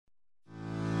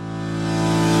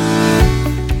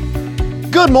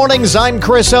Good mornings, I'm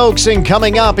Chris Oakes, and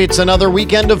coming up, it's another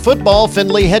weekend of football.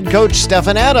 Findlay head coach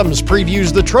Stephen Adams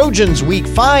previews the Trojans' Week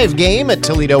 5 game at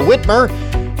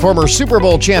Toledo-Whitmer. Former Super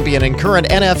Bowl champion and current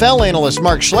NFL analyst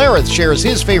Mark Schlereth shares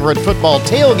his favorite football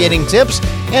tailgating tips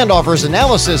and offers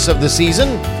analysis of the season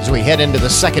as we head into the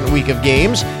second week of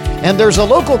games. And there's a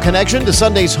local connection to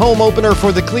Sunday's home opener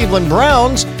for the Cleveland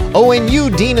Browns.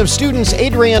 ONU Dean of Students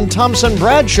Adrian Thompson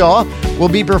Bradshaw will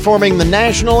be performing the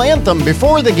national anthem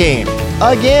before the game,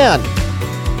 again.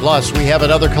 Plus, we have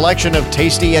another collection of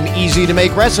tasty and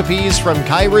easy-to-make recipes from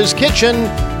Kyra's Kitchen.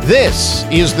 This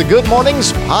is the Good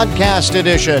Mornings Podcast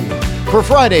Edition for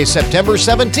Friday, September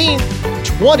 17th,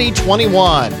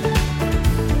 2021.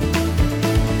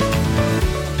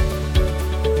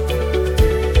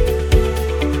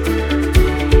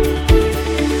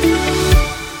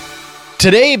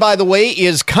 Today, by the way,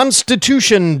 is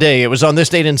Constitution Day. It was on this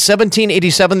date in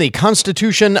 1787. The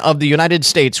Constitution of the United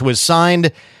States was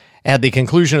signed at the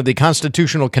conclusion of the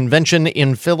Constitutional Convention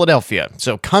in Philadelphia.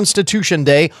 So Constitution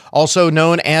Day, also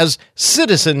known as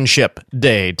Citizenship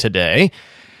Day today.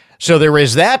 So there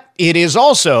is that. It is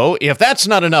also, if that's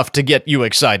not enough to get you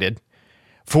excited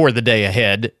for the day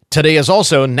ahead, today is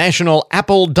also National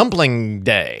Apple Dumpling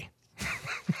Day.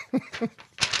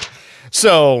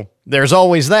 So there's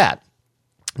always that.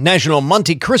 National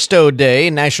Monte Cristo Day,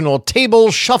 National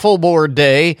Table Shuffleboard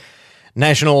Day,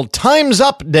 National Time's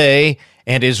Up Day,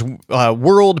 and is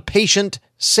World Patient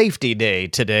Safety Day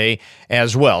today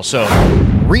as well. So,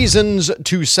 reasons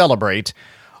to celebrate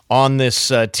on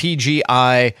this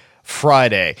TGI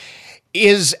Friday.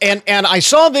 And I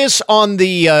saw this on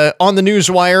the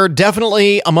Newswire.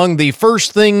 Definitely among the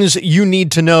first things you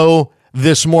need to know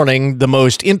this morning, the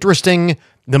most interesting,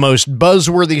 the most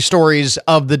buzzworthy stories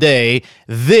of the day.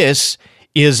 This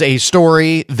is a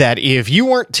story that if you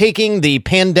weren't taking the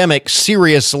pandemic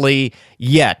seriously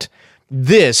yet,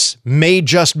 this may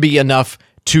just be enough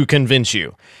to convince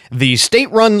you. The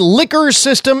state-run liquor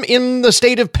system in the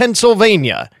state of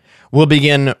Pennsylvania will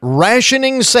begin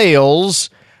rationing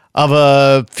sales of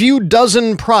a few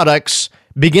dozen products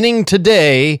beginning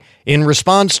today in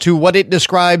response to what it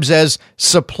describes as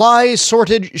supply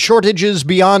shortages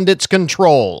beyond its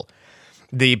control.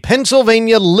 The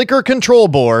Pennsylvania Liquor Control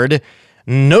Board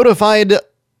notified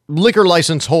liquor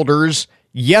license holders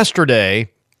yesterday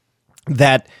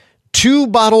that 2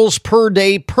 bottles per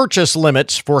day purchase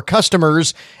limits for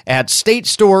customers at state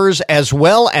stores as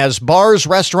well as bars,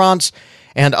 restaurants,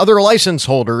 and other license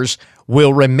holders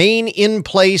will remain in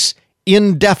place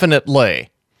indefinitely.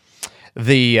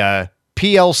 The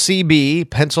PLCB,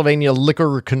 Pennsylvania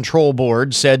Liquor Control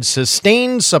Board, said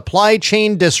sustained supply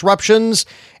chain disruptions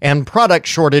and product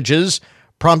shortages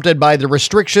prompted the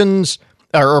restrictions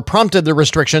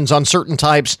on certain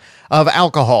types of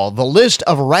alcohol. The list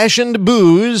of rationed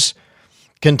booze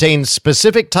contains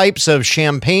specific types of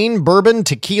champagne, bourbon,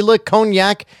 tequila,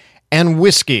 cognac, and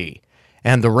whiskey.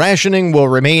 And the rationing will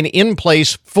remain in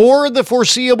place for the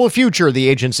foreseeable future, the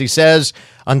agency says,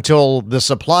 until the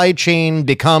supply chain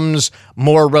becomes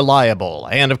more reliable.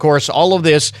 And, of course, all of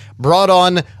this brought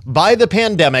on by the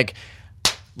pandemic,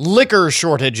 liquor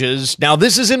shortages. Now,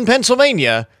 this is in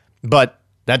Pennsylvania, but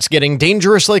that's getting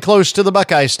dangerously close to the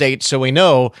Buckeye State, so we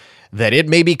know that it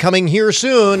may be coming here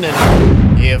soon.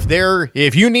 And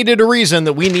if you needed a reason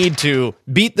that we need to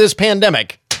beat this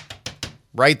pandemic,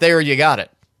 right there you got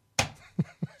it.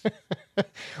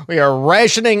 We are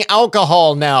rationing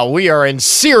alcohol now. We are in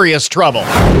serious trouble.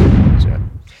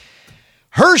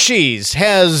 Hershey's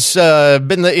is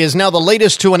now the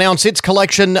latest to announce its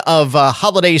collection of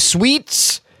holiday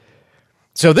sweets.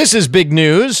 So this is big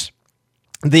news.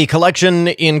 The collection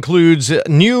includes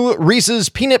new Reese's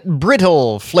Peanut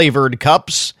Brittle flavored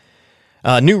cups,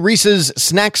 new Reese's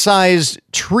Snack Size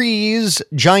Trees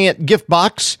Giant Gift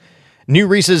Box, new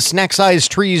Reese's Snack Size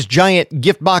Trees Giant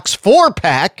Gift Box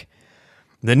 4-pack,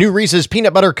 the new Reese's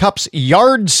Peanut Butter Cups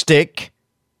Yardstick.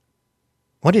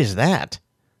 What is that?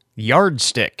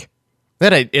 Yardstick.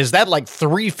 Is that like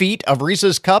 3 feet of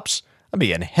Reese's Cups? I'd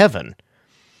be in heaven.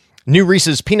 New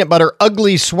Reese's Peanut Butter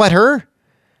Ugly Sweater.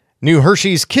 New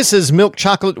Hershey's Kisses Milk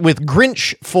Chocolate with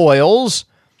Grinch Foils.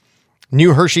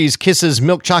 New Hershey's Kisses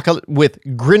Milk Chocolate with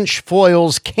Grinch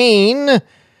Foils Cane.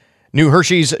 New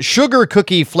Hershey's Sugar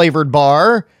Cookie Flavored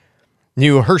Bar.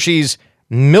 New Hershey's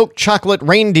Milk Chocolate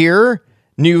Reindeer.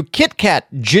 New Kit Kat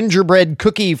Gingerbread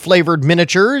Cookie Flavored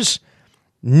Miniatures.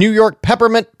 New York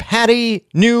Peppermint Patty.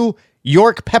 New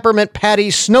York Peppermint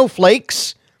Patty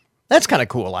Snowflakes. That's kind of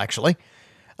cool, actually.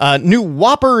 New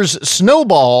Whoppers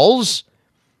Snowballs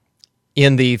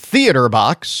in the theater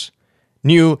box.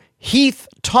 New Heath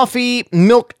Toffee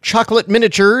Milk Chocolate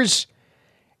Miniatures.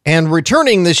 And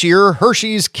returning this year,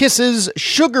 Hershey's Kisses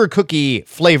sugar cookie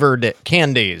flavored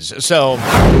candies. So,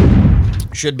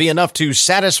 should be enough to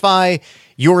satisfy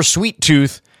your sweet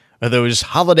tooth with those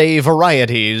holiday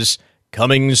varieties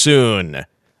coming soon.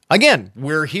 Again,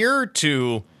 we're here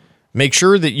to make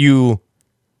sure that you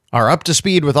are up to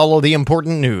speed with all of the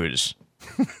important news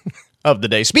of the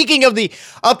day. Speaking of the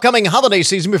upcoming holiday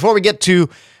season, before we get to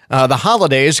the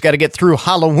holidays, got to get through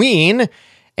Halloween.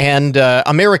 And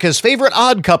America's favorite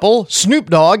odd couple, Snoop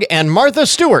Dogg and Martha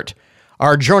Stewart,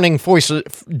 are joining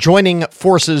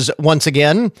forces once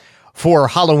again for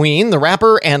Halloween. The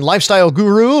rapper and lifestyle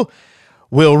guru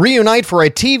will reunite for a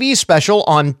TV special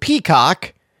on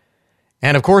Peacock.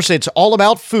 And of course, it's all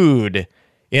about food,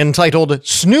 entitled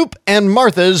Snoop and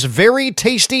Martha's Very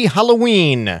Tasty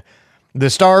Halloween. The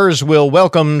stars will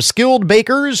welcome skilled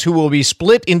bakers who will be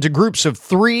split into groups of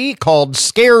 3 called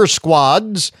Scare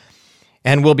Squads,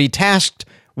 and will be tasked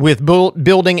with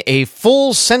building a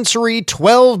full sensory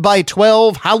 12 by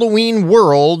 12 Halloween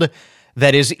world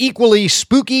that is equally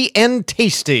spooky and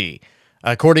tasty,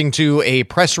 according to a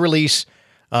press release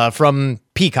from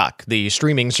Peacock, the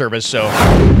streaming service. So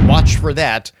watch for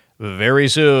that very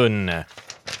soon.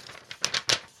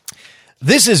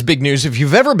 This is big news. If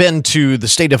you've ever been to the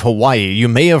state of Hawaii, you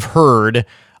may have heard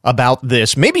about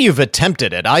this. Maybe you've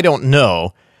attempted it. I don't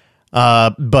know.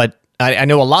 But I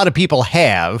know a lot of people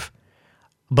have,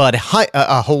 but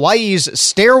Hawaii's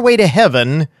Stairway to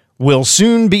Heaven will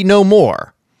soon be no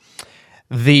more.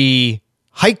 The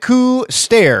Haiku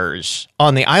Stairs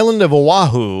on the island of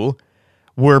Oahu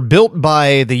were built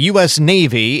by the U.S.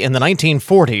 Navy in the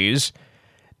 1940s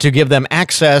to give them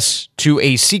access to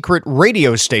a secret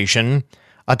radio station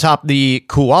atop the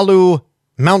Kualu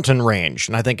mountain range.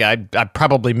 And I think I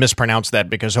probably mispronounced that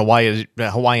because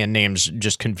Hawaiian names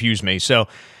just confuse me.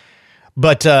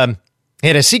 But it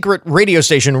had a secret radio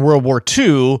station in World War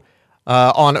II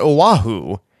on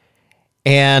Oahu,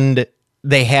 and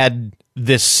they had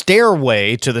this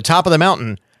stairway to the top of the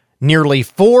mountain, nearly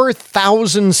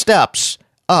 4,000 steps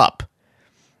up.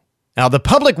 Now, the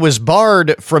public was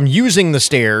barred from using the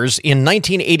stairs in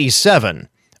 1987.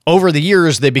 Over the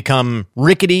years, they become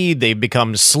rickety, they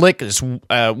become slick. It's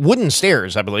wooden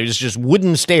stairs, I believe. It's just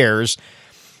wooden stairs.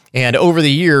 And over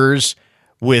the years,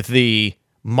 with the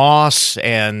moss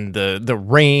and the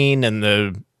rain and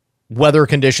the weather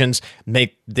conditions,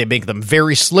 they make them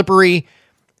very slippery,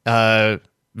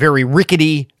 very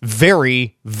rickety,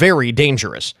 very, very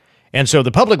dangerous. And so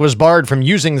the public was barred from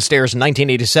using the stairs in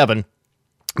 1987,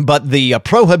 but the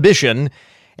prohibition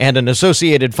and an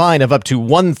associated fine of up to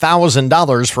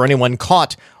 $1,000 for anyone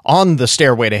caught on the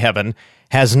Stairway to Heaven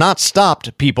has not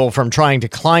stopped people from trying to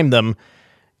climb them.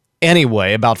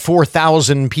 Anyway, about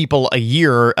 4,000 people a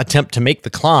year attempt to make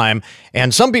the climb,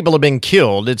 and some people have been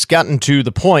killed. It's gotten to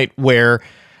the point where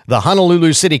the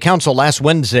Honolulu City Council last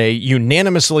Wednesday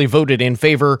unanimously voted in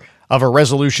favor of a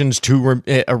resolution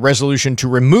to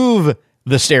remove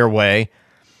the stairway.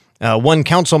 One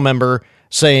council member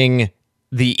saying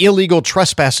the illegal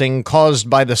trespassing caused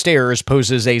by the stairs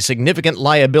poses a significant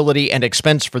liability and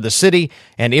expense for the city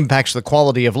and impacts the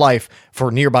quality of life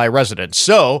for nearby residents.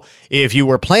 So, if you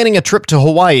were planning a trip to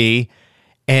Hawaii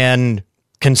and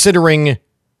considering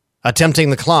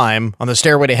attempting the climb on the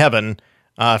Stairway to Heaven,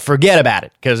 forget about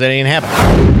it, because it ain't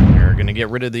happening. You're going to get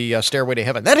rid of the Stairway to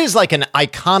Heaven. That is like an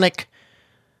iconic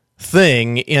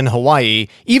thing in Hawaii,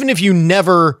 even if you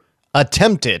never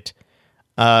attempt it.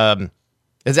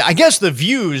 I guess the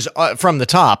views from the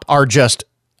top are just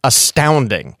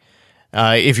astounding.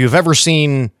 If you've ever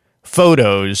seen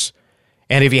photos,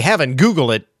 and if you haven't, Google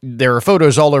it. There are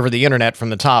photos all over the internet from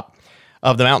the top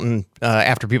of the mountain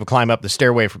after people climb up the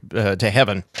stairway to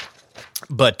heaven.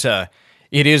 But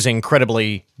it is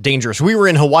incredibly dangerous. We were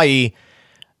in Hawaii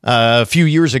a few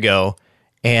years ago,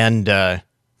 and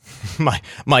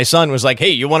my son was like, "Hey,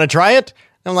 you want to try it?"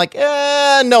 I'm like,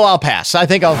 "No, I'll pass. I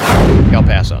think I'll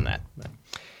pass on that."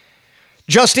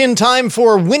 Just in time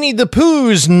for Winnie the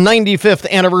Pooh's 95th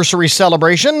anniversary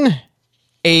celebration,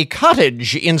 a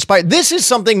cottage inspired. This is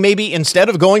something maybe instead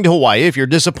of going to Hawaii, if you're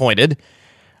disappointed,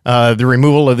 the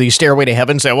removal of the Stairway to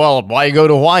Heaven, say, well, why go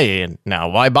to Hawaii? Now,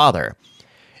 why bother?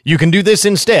 You can do this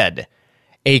instead.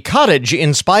 A cottage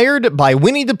inspired by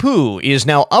Winnie the Pooh is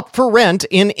now up for rent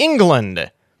in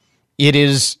England. It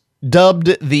is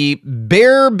dubbed the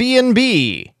Bear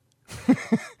B&B,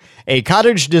 a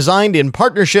cottage designed in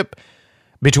partnership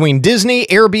between Disney,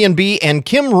 Airbnb, and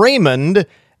Kim Raymond,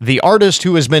 the artist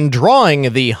who has been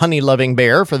drawing the honey-loving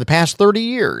bear for the past 30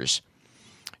 years.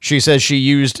 She says she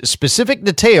used specific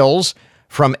details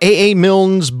from A.A.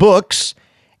 Milne's books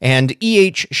and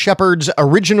E.H. Shepard's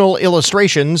original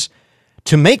illustrations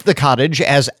to make the cottage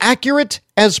as accurate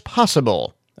as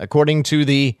possible, according to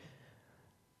the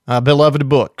beloved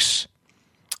books.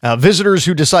 Visitors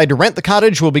who decide to rent the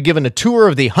cottage will be given a tour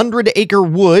of the 100-acre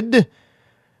wood,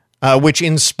 which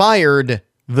inspired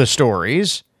the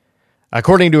stories.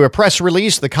 According to a press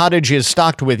release, the cottage is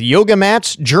stocked with yoga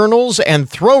mats, journals, and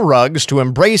throw rugs to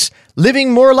embrace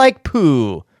living more like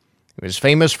Pooh. He was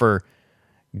famous for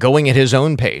going at his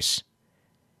own pace.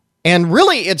 And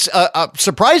really, it's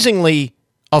surprisingly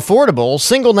affordable.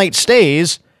 Single night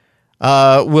stays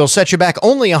will set you back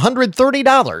only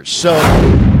 $130. So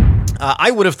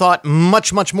I would have thought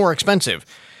much, much more expensive.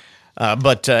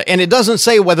 But it doesn't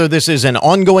say whether this is an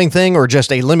ongoing thing or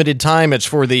just a limited time. It's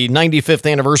for the 95th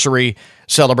anniversary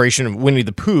celebration of Winnie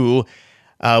the Pooh,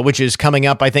 which is coming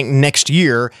up, I think, next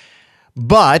year.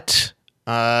 But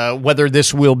whether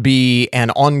this will be an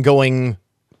ongoing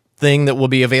thing that will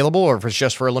be available or if it's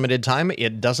just for a limited time,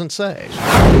 it doesn't say.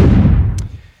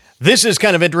 This is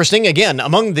kind of interesting. Again,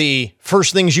 among the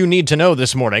first things you need to know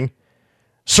this morning,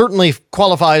 certainly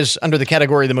qualifies under the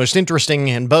category of the most interesting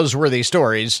and buzzworthy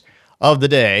stories of the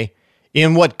day.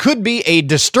 In what could be a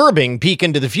disturbing peek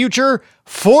into the future,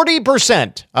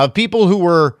 40% of people who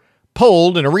were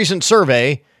polled in a recent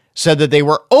survey said that they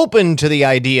were open to the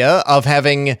idea of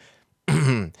having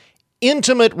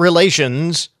intimate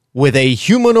relations with a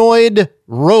humanoid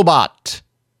robot.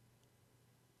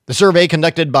 The survey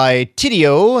conducted by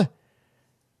Tidio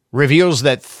reveals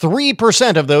that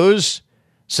 3% of those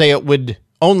say it would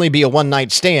only be a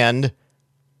one-night stand,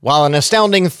 while an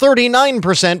astounding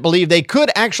 39% believe they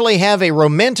could actually have a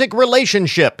romantic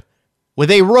relationship with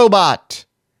a robot.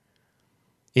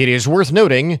 It is worth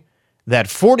noting that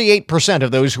 48%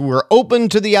 of those who were open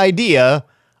to the idea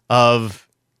of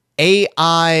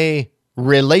AI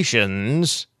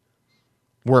relations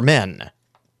were men.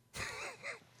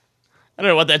 I don't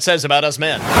know what that says about us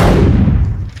men,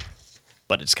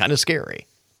 but it's kind of scary.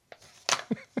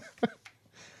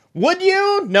 Would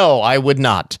you? No, I would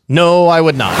not. No, I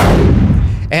would not.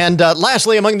 And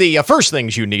lastly, among the first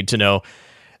things you need to know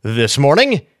this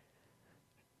morning,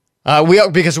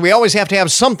 because we always have to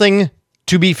have something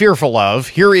to be fearful of,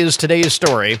 here is today's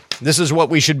story. This is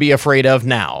what we should be afraid of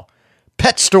now.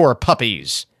 Pet store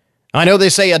puppies. I know they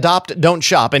say adopt, don't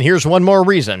shop, and here's one more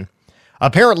reason.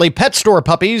 Apparently, pet store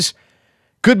puppies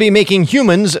could be making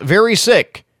humans very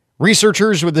sick.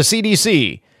 Researchers with the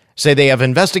CDC say they have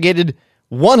investigated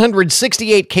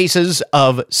 168 cases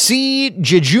of C.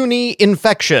 jejuni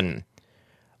infection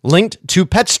linked to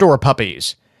pet store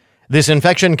puppies. This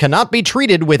infection cannot be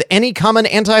treated with any common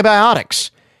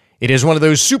antibiotics. It is one of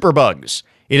those superbugs.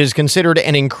 It is considered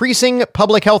an increasing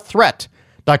public health threat.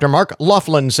 Dr. Mark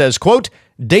Laughlin says, quote,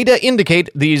 data indicate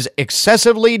these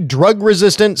excessively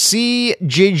drug-resistant C.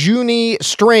 jejuni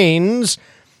strains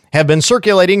have been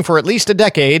circulating for at least a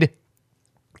decade,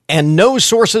 and no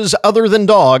sources other than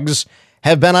dogs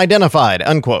have been identified,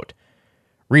 unquote.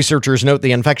 Researchers note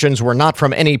the infections were not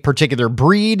from any particular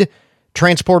breed,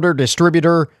 transporter,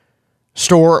 distributor,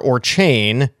 store, or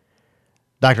chain.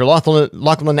 Dr.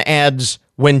 Laughlin adds,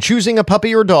 when choosing a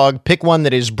puppy or dog, pick one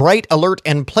that is bright, alert,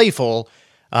 and playful,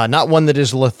 not one that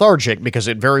is lethargic, because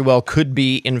it very well could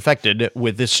be infected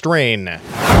with this strain.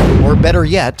 Or better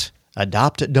yet,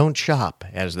 adopt, don't shop,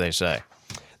 as they say.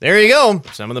 There you go.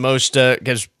 Some of the most,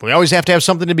 because we always have to have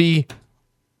something to be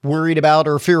worried about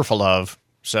or fearful of.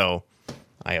 So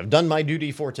I have done my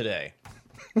duty for today.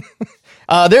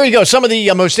 There you go. Some of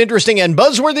the most interesting and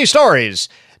buzzworthy stories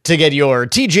to get your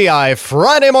TGI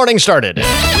Friday morning started.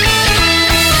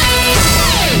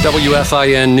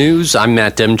 WFIN News, I'm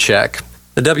Matt Demchek.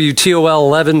 The WTOL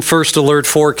 11 First Alert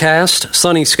forecast.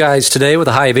 Sunny skies today with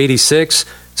a high of 86.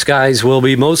 Skies will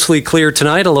be mostly clear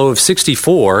tonight, a low of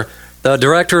 64. The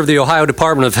director of the Ohio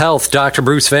Department of Health, Dr.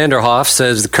 Bruce Vanderhoff,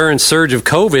 says the current surge of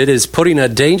COVID is putting a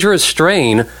dangerous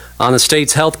strain on the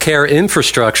state's healthcare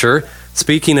infrastructure.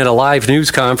 Speaking at a live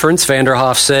news conference,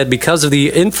 Vanderhoff said because of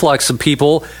the influx of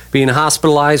people being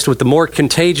hospitalized with the more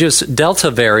contagious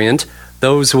Delta variant,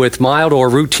 those with mild or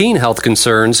routine health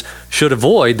concerns should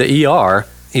avoid the ER.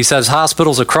 He says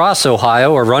hospitals across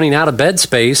Ohio are running out of bed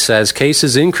space as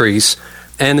cases increase,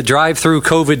 and the drive-through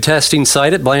COVID testing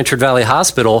site at Blanchard Valley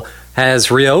Hospital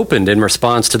has reopened in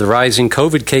response to the rising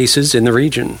COVID cases in the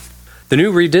region. The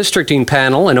new redistricting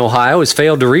panel in Ohio has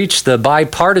failed to reach the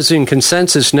bipartisan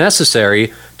consensus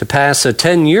necessary to pass a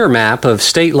 10-year map of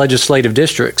state legislative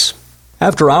districts.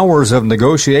 After hours of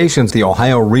negotiations, the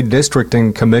Ohio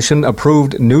Redistricting Commission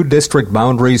approved new district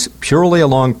boundaries purely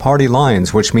along party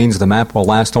lines, which means the map will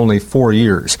last only 4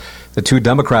 years. The two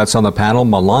Democrats on the panel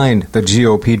maligned the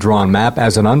GOP-drawn map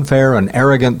as an unfair and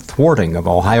arrogant thwarting of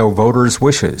Ohio voters'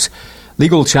 wishes.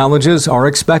 Legal challenges are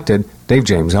expected. Dave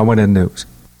James, ONN News.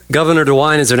 Governor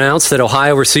DeWine has announced that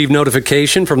Ohio received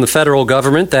notification from the federal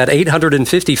government that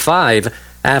 855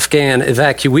 Afghan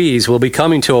evacuees will be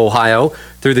coming to Ohio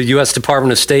through the U.S.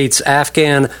 Department of State's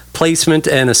Afghan Placement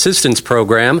and Assistance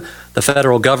Program. The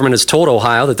federal government has told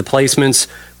Ohio that the placements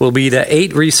will be to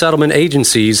 8 resettlement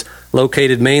agencies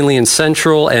located mainly in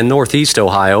central and northeast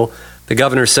Ohio. The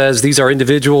governor says these are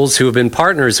individuals who have been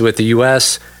partners with the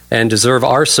U.S. and deserve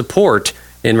our support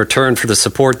in return for the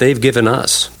support they've given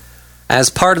us. As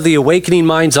part of the Awakening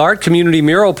Minds Art Community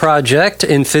Mural Project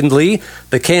in Findlay,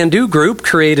 the Can Do Group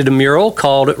created a mural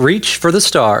called Reach for the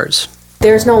Stars.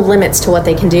 There's no limits to what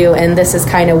they can do, and this is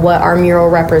kind of what our mural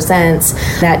represents,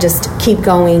 that just keep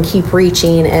going, keep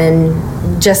reaching,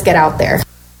 and just get out there.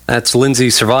 That's Lindsay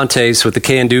Cervantes with the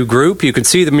Can Do Group. You can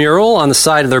see the mural on the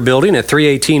side of their building at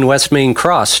 318 West Main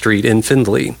Cross Street in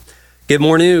Findlay. Get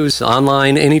more news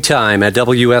online anytime at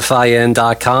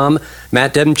WFIN.com.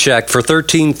 Matt Demchek for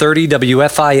 1330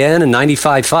 WFIN and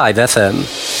 95.5 FM.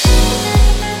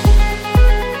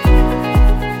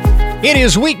 It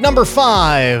is week number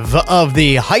 5 of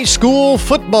the high school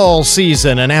football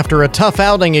season, and after a tough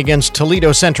outing against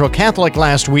Toledo Central Catholic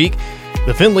last week,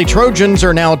 the Findlay Trojans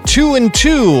are now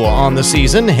 2-2 on the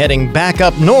season, heading back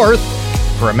up north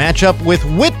for a matchup with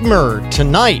Whitmer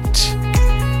tonight.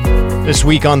 This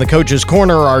week on the Coach's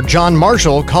Corner, our John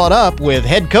Marshall caught up with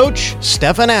head coach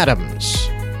Stephen Adams.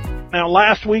 Now,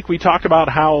 last week we talked about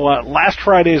how last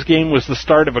Friday's game was the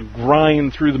start of a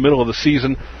grind through the middle of the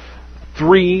season.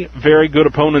 3 very good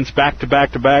opponents back to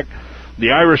back to back.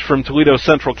 The Irish from Toledo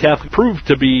Central Catholic proved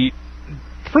to be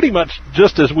pretty much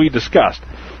just as we discussed.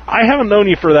 I haven't known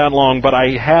you for that long, but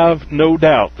I have no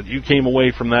doubt that you came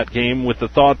away from that game with the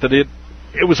thought that it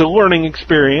was a learning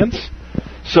experience.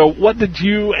 So what did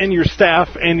you and your staff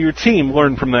and your team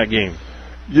learn from that game?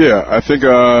 Yeah, I think,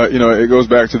 it goes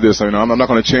back to this. I'm not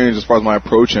going to change as far as my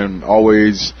approach and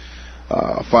always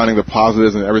finding the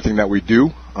positives in everything that we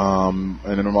do. And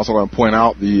then I'm also going to point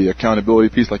out the accountability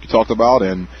piece like you talked about.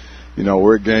 And,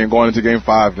 we're going into game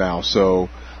 5 now. So,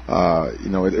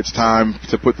 it's time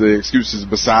to put the excuses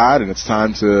beside, and it's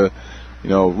time to,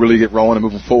 really get rolling and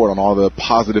moving forward on all the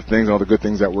positive things and all the good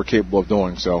things that we're capable of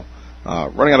doing. So,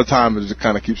 running out of time to just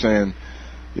kind of keep saying,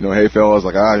 hey, fellas,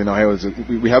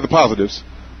 we have the positives,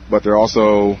 but they're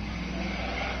also,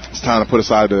 it's time to put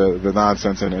aside the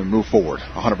nonsense and move forward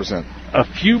 100%. A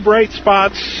few bright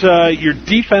spots. Your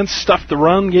defense stuffed the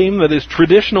run game that is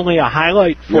traditionally a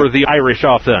highlight for the Irish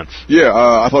offense. Yeah,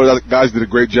 I thought the guys did a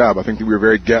great job. I think that we were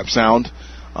very gap sound.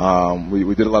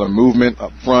 We did a lot of movement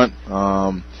up front.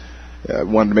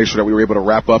 Wanted to make sure that we were able to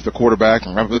wrap up the quarterback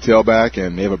and wrap up the tailback,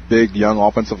 and they have a big, young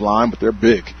offensive line, but they're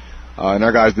big. And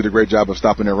our guys did a great job of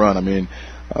stopping their run. I mean,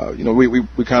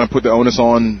 we kind of put the onus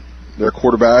on their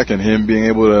quarterback and him being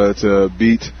able to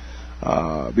beat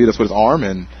us with his arm,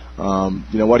 and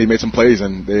he made some plays,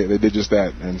 and they did just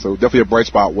that. And so definitely a bright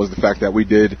spot was the fact that we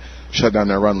did shut down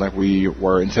their run like we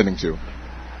were intending to.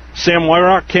 Sam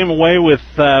Wyrock came away with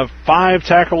 5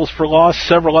 tackles for loss,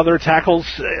 several other tackles.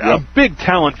 A big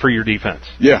talent for your defense.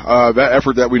 Yeah, that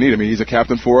effort that we need. I mean, he's a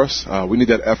captain for us. We need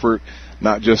that effort,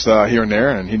 not just here and there,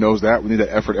 and he knows that. We need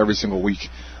that effort every single week.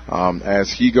 As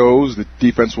he goes, the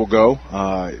defense will go.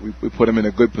 We put him in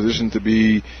a good position to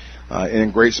be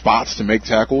in great spots to make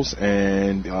tackles,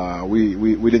 and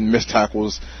we didn't miss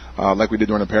tackles like we did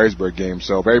during the Perrysburg game.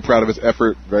 So very proud of his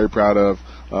effort, very proud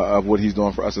of what he's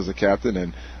doing for us as a captain,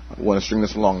 and want to string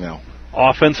this along now.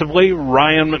 Offensively,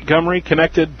 Ryan Montgomery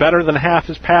connected better than half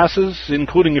his passes,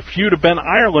 including a few to Ben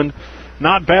Ireland.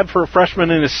 Not bad for a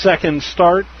freshman in his second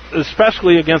start,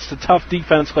 especially against a tough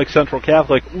defense like Central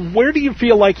Catholic. Where do you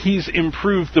feel like he's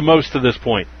improved the most to this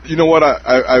point? You know what? Like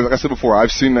I said before,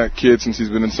 I've seen that kid since he's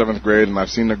been in 7th grade, and I've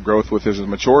seen the growth with his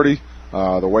maturity,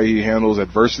 the way he handles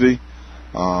adversity,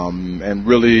 and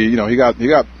really, he got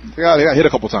hit a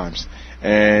couple times,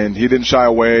 and he didn't shy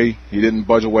away, he didn't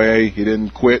budge away, he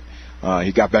didn't quit.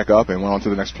 He got back up and went on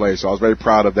to the next play. So I was very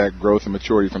proud of that growth and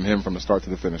maturity from him from the start to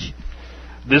the finish.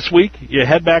 This week, you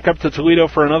head back up to Toledo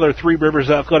for another Three Rivers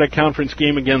Athletic Conference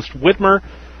game against Whitmer.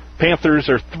 Panthers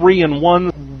are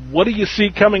 3-1. What do you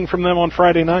see coming from them on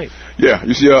Friday night? Yeah,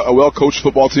 you see a well-coached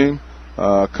football team.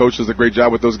 Coach does a great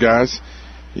job with those guys.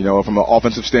 From an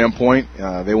offensive standpoint,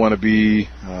 they want to be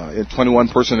in 21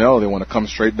 personnel. They want to come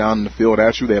straight down the field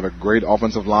at you. They have a great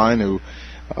offensive line who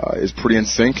is pretty in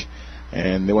sync,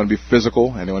 and they want to be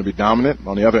physical, and they want to be dominant.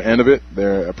 On the other end of it,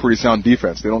 they're a pretty sound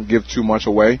defense. They don't give too much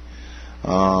away.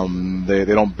 They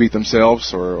don't beat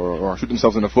themselves or shoot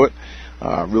themselves in the foot.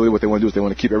 Really what they want to do is they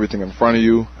want to keep everything in front of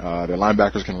you. Their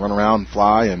linebackers can run around and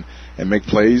fly and make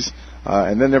plays.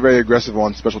 And then they're very aggressive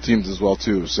on special teams as well,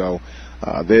 too. So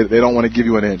they don't want to give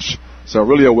you an inch. So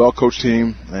really a well-coached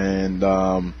team and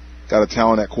got a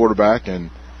talent at quarterback. And,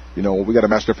 we got to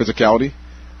match their physicality.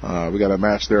 We got to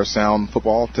match their sound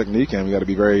football technique, and we got to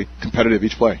be very competitive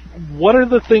each play. What are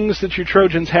the things that you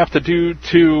Trojans have to do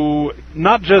to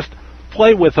not just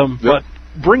play with them, but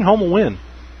bring home a win?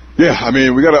 Yeah,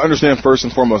 we got to understand first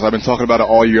and foremost, I've been talking about it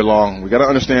all year long, we got to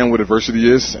understand what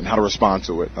adversity is and how to respond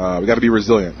to it. We got to be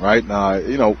resilient, right?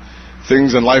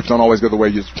 Things in life don't always go the way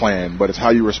you plan, but it's how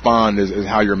you respond is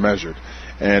how you're measured.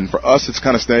 And for us, it's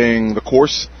kind of staying the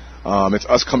course. It's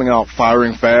us coming out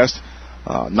firing fast,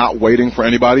 not waiting for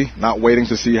anybody, not waiting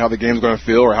to see how the game's going to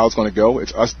feel or how it's going to go.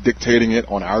 It's us dictating it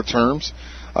on our terms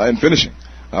and finishing.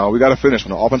 We got to finish.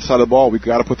 On the offensive side of the ball, we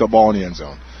got to put the ball in the end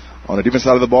zone. On the defense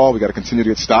side of the ball, we got to continue to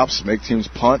get stops, make teams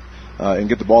punt, and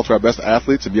get the ball to our best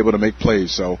athletes and be able to make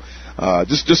plays. So, when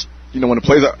the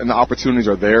plays and the opportunities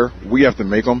are there, we have to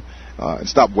make them and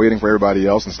stop waiting for everybody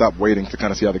else and stop waiting to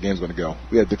kind of see how the game's going to go.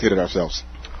 We got to dictate it ourselves.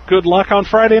 Good luck on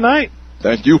Friday night.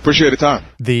 Thank you. Appreciate the time.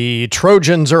 The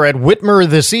Trojans are at Whitmer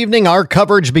this evening. Our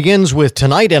coverage begins with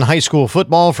Tonight in High School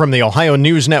Football from the Ohio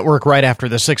News Network right after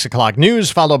the 6 o'clock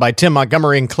news, followed by Tim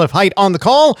Montgomery and Cliff Height on the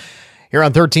call here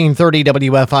on 1330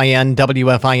 WFIN,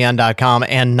 WFIN.com,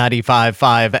 and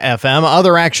 95.5 FM.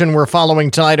 Other action we're following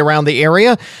tonight around the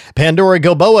area. Pandora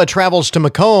Gilboa travels to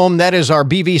Macomb. That is our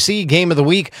BVC Game of the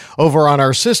Week over on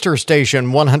our sister station,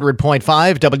 100.5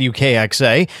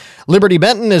 WKXA. Liberty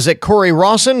Benton is at Corey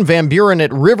Rawson. Van Buren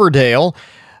at Riverdale.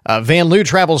 Van Loo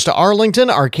travels to Arlington.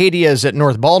 Arcadia is at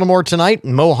North Baltimore tonight.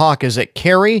 Mohawk is at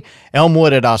Cary.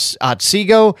 Elmwood at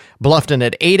Otsego. Bluffton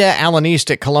at Ada. Allen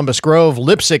East at Columbus Grove.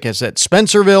 Lipsick is at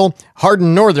Spencerville.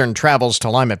 Hardin Northern travels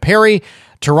to Lima Perry.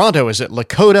 Toronto is at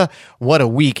Lakota. What a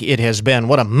week it has been.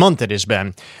 What a month it has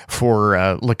been for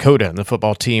Lakota and the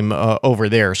football team over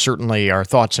there. Certainly our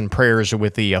thoughts and prayers are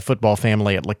with the football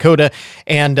family at Lakota.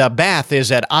 And Bath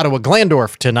is at Ottawa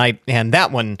Glandorf tonight, and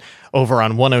that one over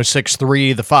on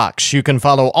 106.3 The Fox. You can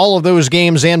follow all of those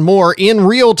games and more in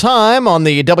real time on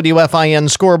the WFIN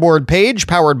scoreboard page,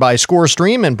 powered by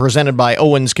ScoreStream and presented by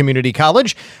Owens Community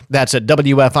College. That's at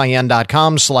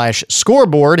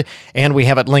WFIN.com/scoreboard, and we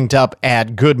have it linked up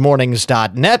at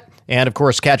goodmornings.net. And, of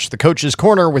course, catch the Coach's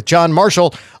Corner with John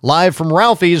Marshall live from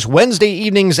Ralphie's Wednesday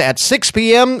evenings at 6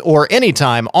 p.m. or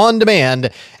anytime on demand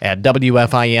at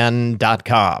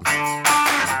WFIN.com.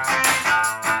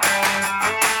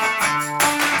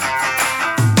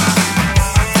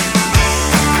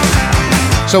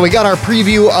 So we got our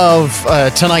preview of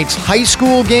tonight's high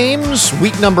school games,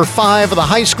 week number 5 of the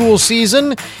high school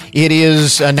season. It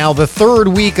is now the third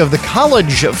week of the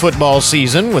college football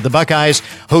season, with the Buckeyes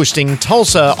hosting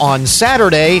Tulsa on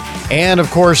Saturday. And, of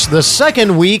course, the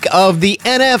second week of the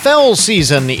NFL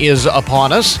season is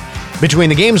upon us. Between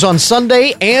the games on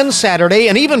Sunday and Saturday,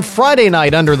 and even Friday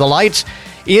night under the lights,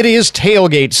 it is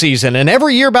tailgate season, and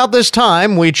every year about this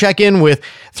time, we check in with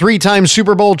 3-time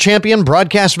Super Bowl champion,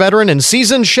 broadcast veteran, and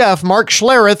seasoned chef Mark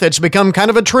Schlereth. It's become kind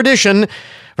of a tradition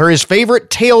for his favorite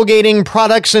tailgating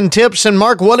products and tips. And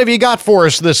Mark, what have you got for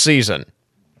us this season?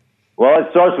 Well, it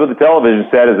starts with the television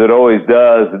set, as it always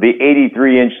does. The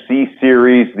 83-inch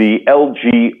C-Series, the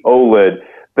LG OLED,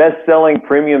 best-selling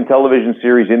premium television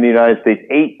series in the United States.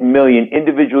 8 million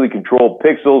individually controlled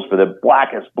pixels for the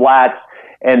blackest blacks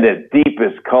and the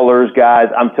deepest colors, guys.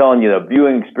 I'm telling you, the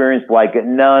viewing experience like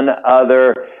none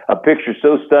other. A picture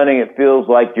so stunning it feels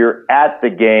like you're at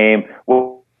the game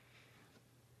where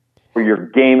you're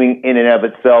gaming in and of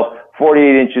itself.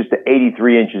 48 inches to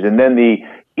 83 inches. And then the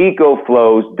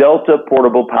EcoFlows Delta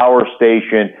Portable Power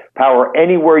Station. Power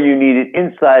anywhere you need it,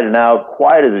 inside and out,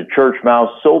 quiet as a church mouse,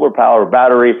 solar power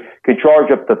battery, can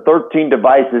charge up to 13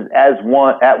 devices at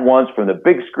once, from the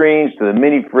big screens to the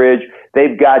mini fridge.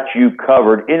 They've got you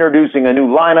covered. Introducing a new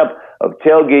lineup of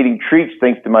tailgating treats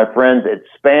thanks to my friends at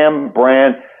Spam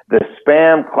brand. The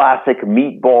Spam Classic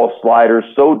Meatball Sliders,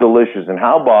 so delicious. And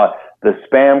how about the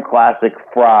Spam Classic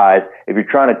Fries? If you're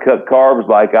trying to cut carbs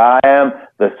like I am,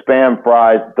 the Spam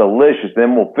Fries, delicious.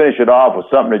 Then we'll finish it off with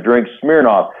something to drink,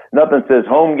 Smirnoff. Nothing says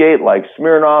Homegate like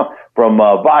Smirnoff. From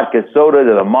vodka soda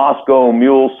to the Moscow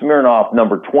Mule, Smirnoff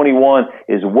number 21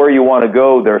 is where you want to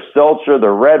go. Their seltzer, the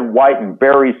red, white, and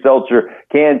berry seltzer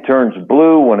can turns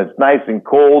blue when it's nice and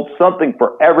cold. Something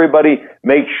for everybody.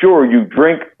 Make sure you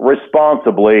drink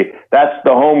responsibly. That's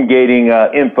the home gating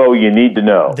info you need to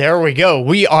know. There we go.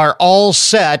 We are all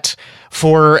set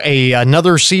for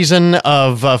another season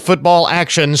of football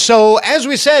action. So, as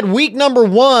we said, week number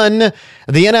 1, the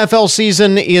NFL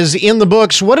season is in the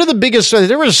books. What are the biggest?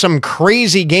 There were some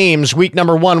crazy games week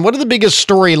number 1. What are the biggest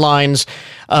storylines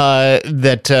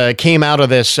that came out of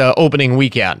this opening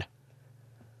weekend?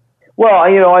 Well,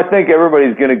 I think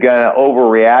everybody's going to kind of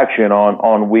overreaction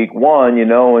on week 1,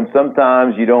 and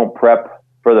sometimes you don't prep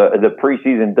for the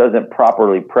preseason doesn't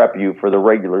properly prep you for the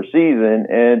regular season.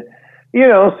 And,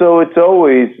 so it's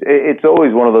always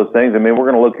one of those things. I mean,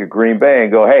 we're going to look at Green Bay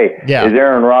and go, hey, is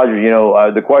Aaron Rodgers,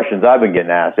 the questions I've been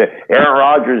getting asked, Aaron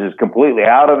Rodgers is completely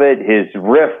out of it. His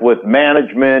riff with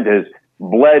management has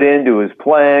bled into his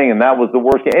playing, and that was the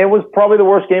worst game. It was probably the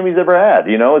worst game he's ever had.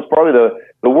 It's probably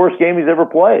the worst game he's ever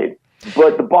played.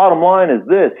 But the bottom line is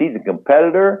this: he's a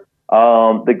competitor.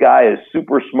 The guy is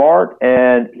super smart,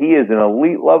 and he is an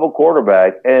elite level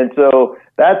quarterback. And so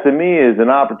that to me is an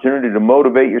opportunity to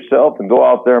motivate yourself and go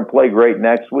out there and play great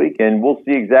next week. And we'll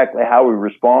see exactly how he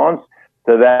responds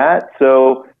to that.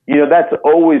 So, that's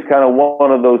always kind of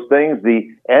one of those things. The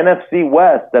NFC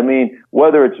West, I mean,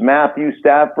 whether it's Matthew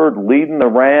Stafford leading the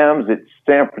Rams, it's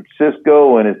San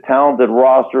Francisco and as talented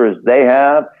roster as they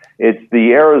have. It's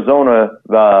the Arizona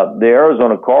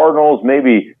Cardinals,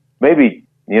 maybe,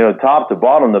 top to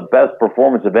bottom, the best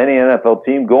performance of any NFL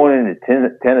team going into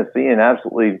Tennessee and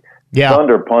absolutely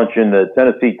thunder punching the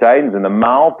Tennessee Titans in the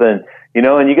mouth. And,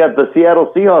 and you got the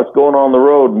Seattle Seahawks going on the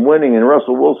road and winning, and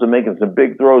Russell Wilson making some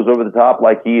big throws over the top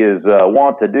like he is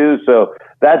wont to do. So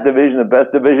that division, the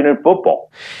best division in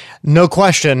football. No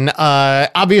question.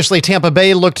 Obviously, Tampa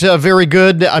Bay looked very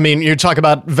good. I mean, you talk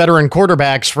about veteran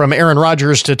quarterbacks from Aaron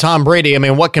Rodgers to Tom Brady. I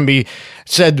mean, what can be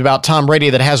said about Tom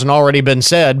Brady that hasn't already been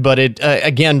said? But it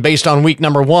again, based on week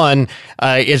number 1,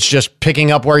 it's just picking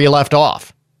up where you left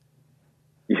off.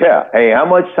 Yeah. Hey, how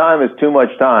much time is too much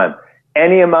time?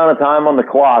 Any amount of time on the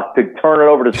clock to turn it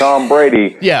over to Tom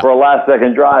Brady for a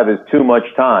last-second drive is too much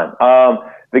time.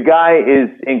 The guy is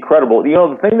incredible.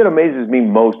 The thing that amazes me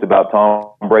most about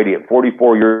Tom Brady at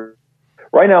 44 years,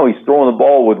 right now he's throwing the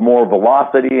ball with more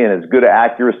velocity and as good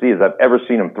accuracy as I've ever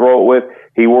seen him throw it with.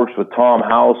 He works with Tom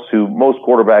House, who most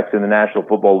quarterbacks in the National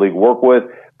Football League work with,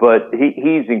 but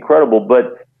he's incredible.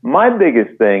 But my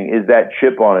biggest thing is that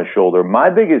chip on his shoulder. My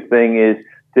biggest thing is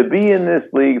to be in this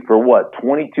league for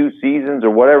 22 seasons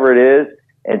or whatever it is,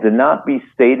 and to not be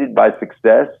stated by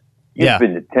success. You've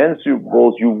been to 10 Super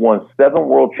Bowls. You've won 7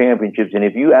 world championships. And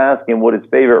if you ask him what his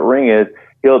favorite ring is,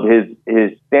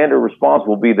 his standard response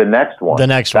will be the next one.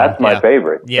 That's my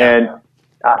favorite. Yeah. And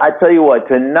I tell you what,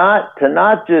 to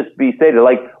not just be stated,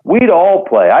 like we'd all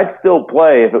play. I'd still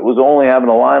play if it was only having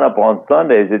a lineup on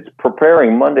Sundays. It's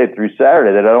preparing Monday through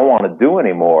Saturday that I don't want to do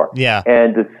anymore. Yeah.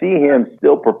 And to see him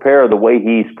still prepare the way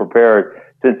he's prepared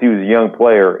since he was a young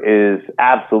player is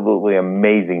absolutely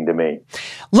amazing to me.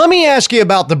 Let me ask you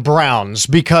about the Browns,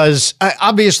 because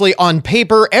obviously on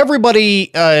paper, everybody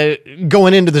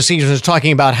going into the season is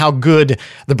talking about how good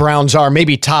the Browns are,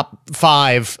 maybe top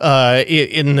 5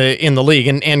 in the league.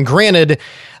 And granted,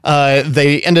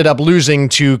 they ended up losing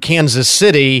to Kansas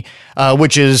City,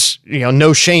 which is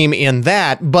no shame in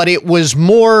that, but it was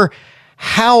more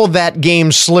how that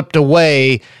game slipped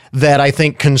away that I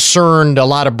think concerned a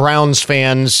lot of Browns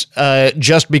fans,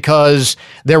 just because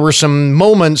there were some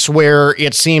moments where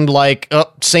it seemed like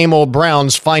same old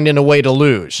Browns finding a way to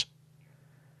lose.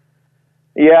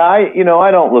 Yeah,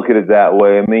 I don't look at it that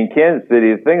way. I mean, Kansas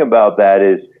City, the thing about that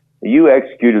is you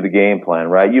executed the game plan,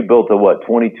 right? You built a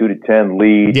 22-10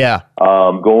 lead. Yeah.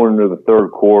 Going into the third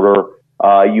quarter.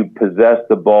 You possessed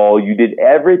the ball. You did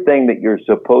everything that you're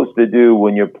supposed to do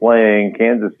when you're playing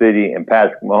Kansas City and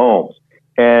Patrick Mahomes.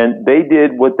 And they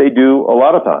did what they do a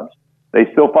lot of times. They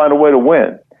still find a way to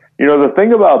win. The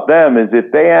thing about them is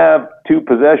if they have 2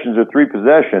 possessions or 3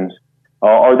 possessions,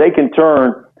 or they can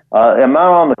turn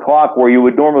amount on the clock where you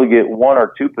would normally get 1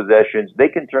 or 2 possessions, they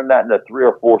can turn that into 3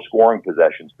 or 4 scoring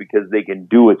possessions because they can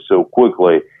do it so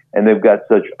quickly. And they've got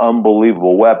such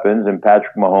unbelievable weapons, and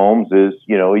Patrick Mahomes is,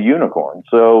 a unicorn.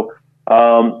 So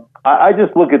I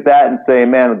just look at that and say,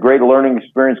 man, a great learning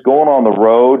experience going on the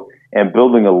road and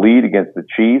building a lead against the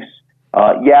Chiefs.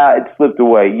 It slipped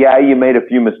away. Yeah, you made a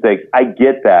few mistakes. I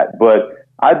get that. But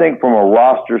I think from a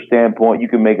roster standpoint, you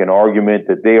can make an argument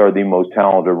that they are the most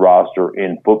talented roster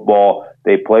in football.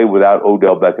 They play without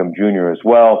Odell Beckham Jr. as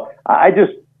well.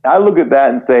 I look at that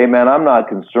and say, man, I'm not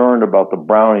concerned about the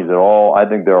Brownies at all. I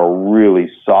think they're a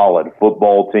really solid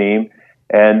football team.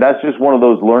 And that's just one of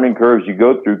those learning curves you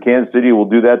go through. Kansas City will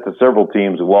do that to several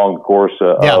teams along the course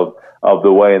of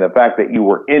the way. And the fact that you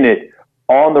were in it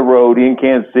on the road in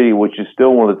Kansas City, which is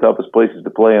still one of the toughest places to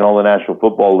play in all the National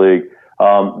Football League,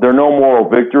 They're no moral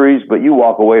victories, but you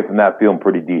walk away from that feeling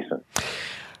pretty decent.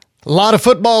 A lot of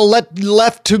football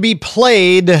left to be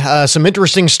played. Some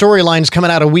interesting storylines coming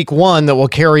out of week one that will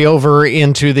carry over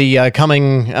into the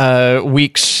coming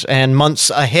weeks and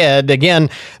months ahead. Again,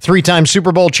 three-time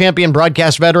Super Bowl champion,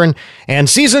 broadcast veteran, and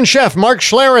seasoned chef Mark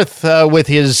Schlereth with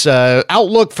his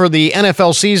outlook for the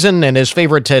NFL season and his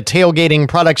favorite tailgating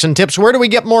products and tips. Where do we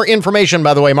get more information,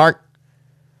 by the way, Mark?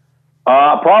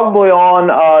 Probably on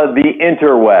the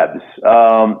interwebs.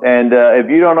 And if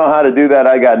you don't know how to do that,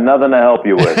 I got nothing to help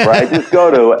you with, right? Just go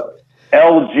to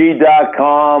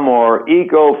LG.com or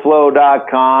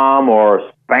EcoFlow.com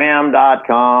or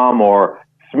Spam.com or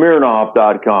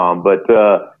Smirnoff.com. But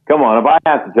come on, if I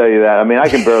have to tell you that, I mean, I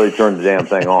can barely turn the damn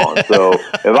thing on. So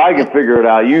if I can figure it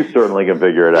out, you certainly can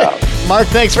figure it out. Mark,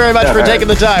 thanks very much for taking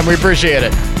the time. We appreciate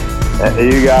it.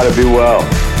 You got to be well.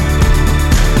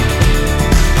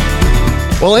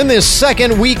 Well, in this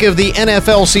second week of the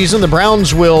NFL season, the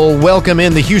Browns will welcome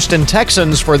in the Houston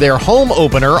Texans for their home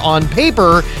opener. On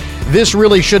paper, this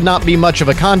really should not be much of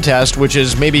a contest, which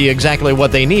is maybe exactly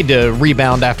what they need to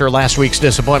rebound after last week's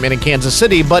disappointment in Kansas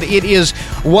City, but it is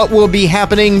what will be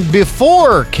happening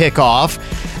before kickoff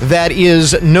that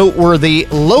is noteworthy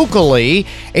locally.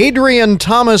 Adrian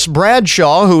Thomas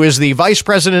Bradshaw, who is the Vice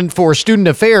President for Student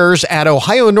Affairs at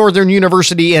Ohio Northern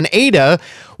University in Ada,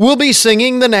 will be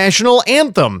singing the national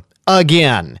anthem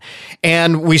again.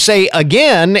 And we say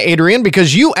again, Adrian,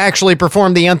 because you actually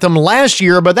performed the anthem last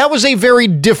year, but that was a very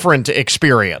different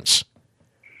experience.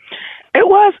 It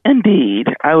was indeed.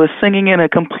 I was singing in a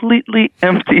completely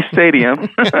empty stadium.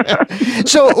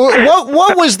 So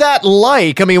what was that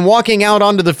like? I mean, walking out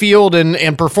onto the field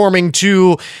and performing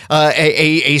to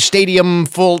a stadium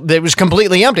full that was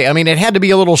completely empty. I mean, it had to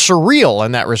be a little surreal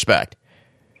in that respect.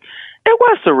 It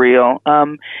was surreal,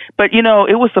 but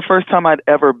it was the first time I'd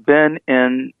ever been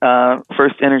in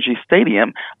First Energy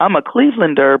Stadium. I'm a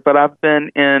Clevelander, but I've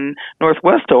been in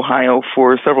Northwest Ohio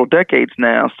for several decades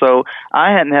now, so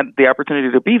I hadn't had the opportunity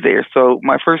to be there. So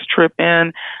my first trip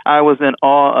in, I was in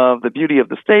awe of the beauty of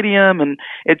the stadium, and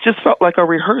it just felt like a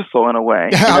rehearsal in a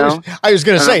way. I was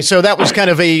going to say, so that was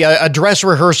kind of a dress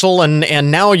rehearsal,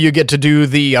 and now you get to do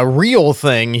the real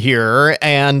thing here.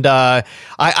 And I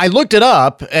looked it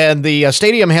up, and the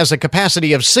stadium has a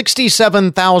capacity of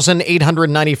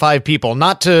 67,895 people.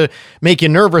 Not to make you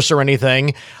nervous or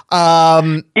anything.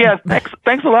 Yeah,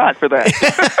 thanks a lot for that.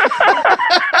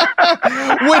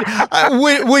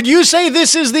 Would you say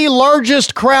this is the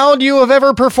largest crowd you have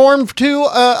ever performed to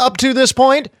up to this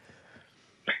point?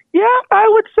 Yeah, I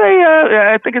would say,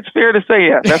 I think it's fair to say,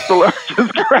 yeah, that's the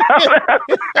largest crowd.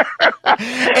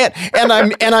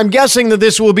 and I'm guessing that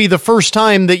this will be the first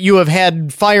time that you have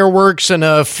had fireworks and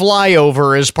a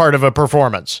flyover as part of a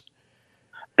performance.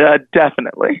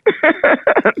 Definitely.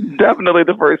 Definitely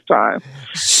the first time.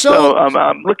 So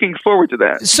I'm looking forward to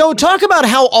that. So talk about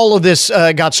how all of this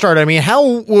got started. I mean,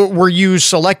 how were you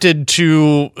selected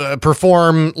to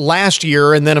perform last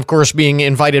year and then, of course, being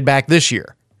invited back this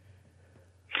year?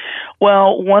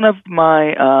 Well, one of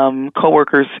my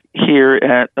coworkers here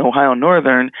at Ohio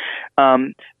Northern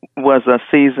was a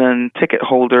season ticket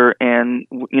holder and,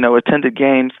 attended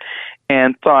games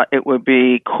and thought it would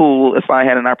be cool if I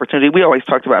had an opportunity. We always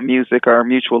talked about music, our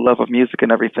mutual love of music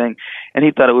and everything, and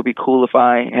he thought it would be cool if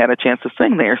I had a chance to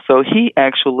sing there. So he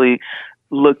actually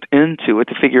looked into it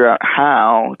to figure out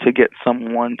how to get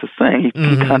someone to sing.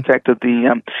 He contacted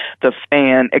the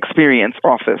fan experience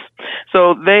office.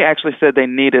 So they actually said they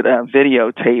needed a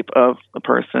videotape of a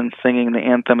person singing the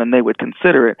anthem, and they would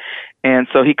consider it. And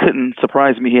so he couldn't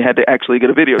surprise me. He had to actually get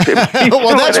a videotape.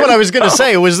 Well, that's what I was going to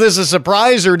say. Was this a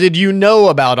surprise, or did you know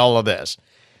about all of this?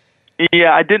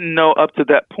 Yeah, I didn't know up to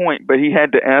that point, but he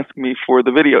had to ask me for the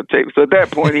videotape. So at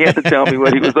that point, he had to tell me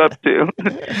what he was up to.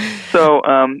 So,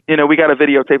 we got a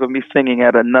videotape of me singing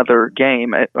at another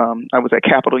game. I was at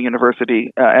Capital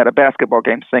University at a basketball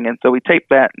game singing. So we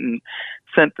taped that and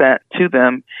sent that to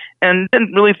them and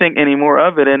didn't really think any more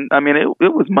of it. And, I mean, it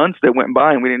was months that went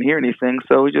by and we didn't hear anything.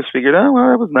 So we just figured, oh,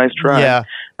 well, that was a nice try. Yeah.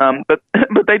 But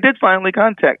they did finally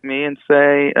contact me and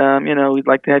say, we'd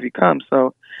like to have you come.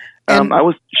 So I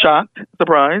was shocked,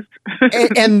 surprised.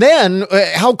 and then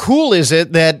how cool is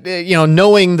it that,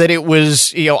 knowing that it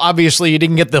was, obviously you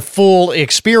didn't get the full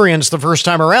experience the first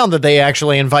time around, that they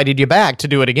actually invited you back to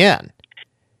do it again?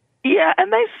 Yeah, and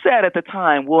they said at the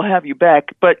time, we'll have you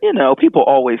back, but, people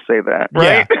always say that,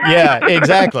 right? Yeah,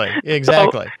 exactly.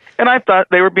 So, And I thought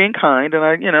they were being kind,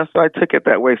 and so I took it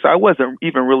that way. So I wasn't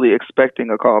even really expecting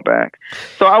a call back.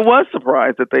 So I was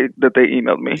surprised that they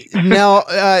emailed me. Now,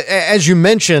 as you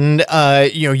mentioned,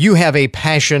 you have a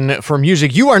passion for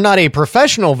music. You are not a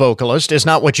professional vocalist. It's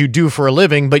not what you do for a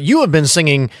living, but you have been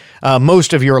singing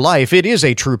most of your life. It is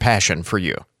a true passion for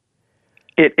you.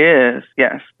 It is.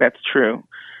 Yes, that's true.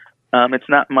 It's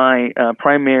not my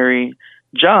primary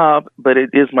job, but it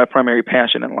is my primary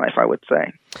passion in life, I would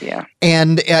say. Yeah.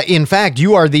 And in fact,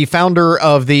 you are the founder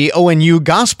of the ONU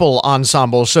Gospel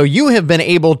Ensemble, so you have been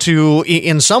able to,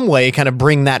 in some way, kind of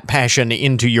bring that passion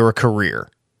into your career.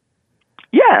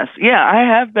 Yes, yeah,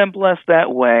 I have been blessed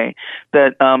that way.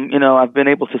 That I've been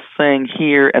able to sing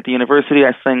here at the university.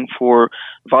 I sing for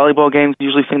volleyball games,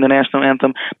 usually sing the national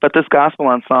anthem. But this gospel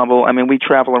ensemble, we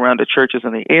travel around to churches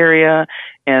in the area,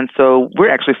 and so we're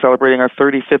actually celebrating our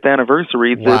 35th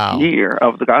anniversary this year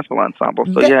of the gospel ensemble.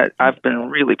 So I've been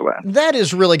really blessed. That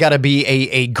has really got to be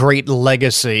a great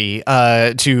legacy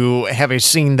to have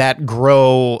seen that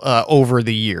grow over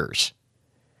the years.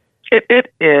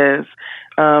 It is.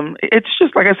 It's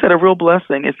just, like I said, a real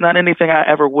blessing. It's not anything I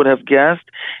ever would have guessed.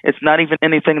 It's not even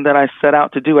anything that I set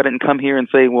out to do. I didn't come here and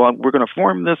say, well, we're going to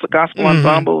form this gospel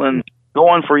ensemble and go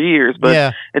on for years.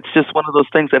 But it's just one of those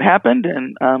things that happened,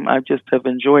 and I just have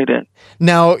enjoyed it.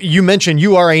 Now, you mentioned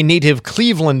you are a native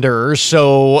Clevelander,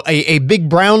 so a big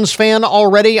Browns fan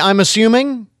already, I'm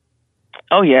assuming?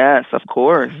 Oh, yes, of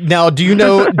course. Now, do you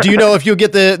know if you'll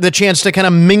get the chance to kind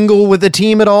of mingle with the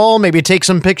team at all? Maybe take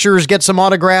some pictures, get some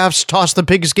autographs, toss the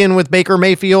pigskin with Baker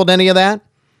Mayfield, any of that?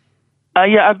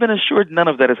 Yeah, I've been assured none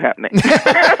of that is happening.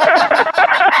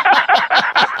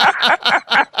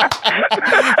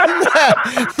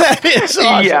 that is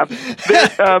awesome. Yeah,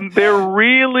 they're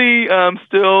really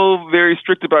still very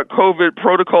strict about COVID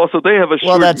protocol, so they have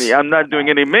assured me I'm not doing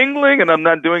any mingling and I'm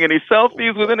not doing any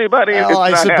selfies with anybody. Well,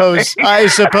 I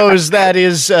suppose that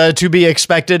is to be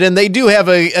expected, and they do have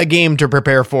a game to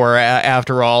prepare for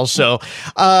after all. So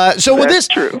will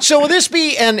this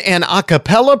be an a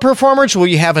cappella performance? Will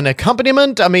you have an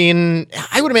accompaniment? I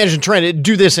would imagine trying to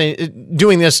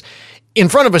doing this in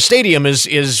front of a stadium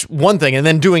is one thing, and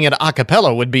then doing it a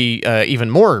cappella would be even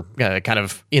more kind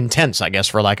of intense, I guess,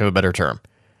 for lack of a better term.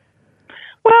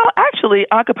 Well, actually,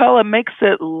 a cappella makes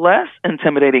it less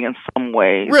intimidating in some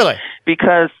ways. Really?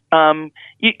 Because,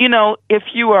 if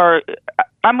you are,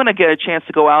 I'm going to get a chance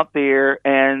to go out there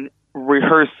and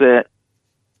rehearse it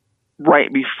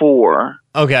right before.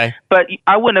 Okay. But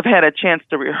I wouldn't have had a chance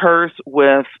to rehearse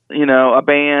with, a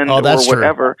band or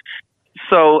whatever. True.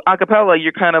 So a cappella,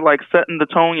 you're kind of like setting the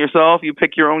tone yourself. You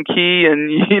pick your own key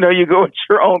and, you go at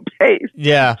your own pace.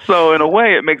 Yeah. So in a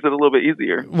way, it makes it a little bit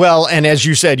easier. Well, and as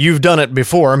you said, you've done it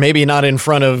before, maybe not in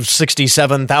front of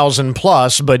 67,000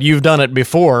 plus, but you've done it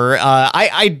before.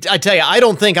 I tell you, I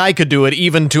don't think I could do it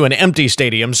even to an empty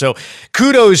stadium. So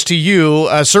kudos to you.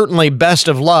 Certainly best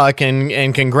of luck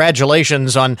and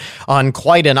congratulations on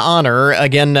quite an honor.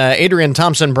 Again, Adrian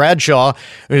Thompson Bradshaw,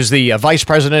 who's the vice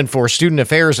president for student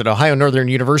affairs at Ohio Northern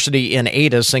University in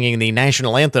Ada, singing the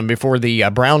national anthem before the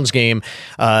Browns game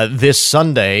this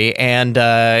Sunday. And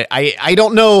I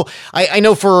don't know. I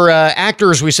know for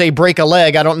actors we say break a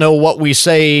leg. I don't know what we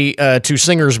say to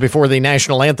singers before the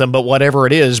national anthem, but whatever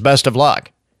it is, best of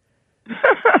luck.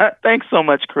 Thanks so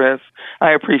much, Chris.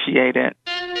 I appreciate it.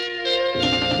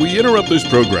 We interrupt this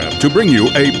program to bring you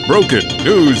a broken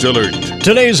news alert.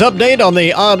 Today's update on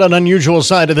the odd and unusual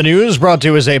side of the news brought to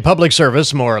you as a public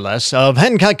service, more or less, of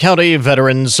Hancock County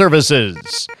Veterans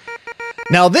Services.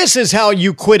 Now, this is how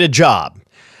you quit a job.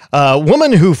 A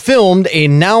woman who filmed a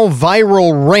now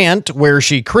viral rant where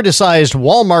she criticized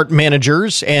Walmart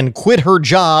managers and quit her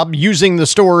job using the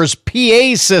store's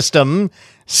PA system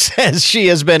says she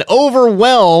has been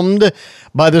overwhelmed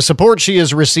by the support she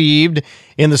has received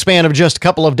in the span of just a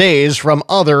couple of days from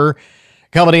other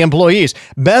company employees.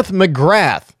 Beth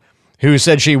McGrath, who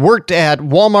said she worked at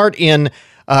Walmart in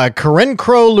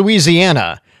Carencro,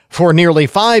 Louisiana for nearly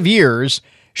 5 years,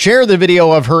 shared the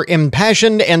video of her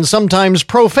impassioned and sometimes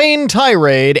profane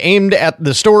tirade aimed at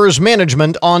the store's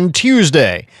management on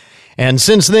Tuesday. And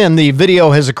since then, the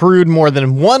video has accrued more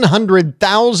than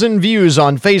 100,000 views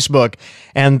on Facebook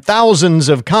and thousands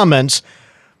of comments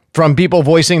from people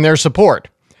voicing their support.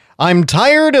 I'm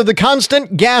tired of the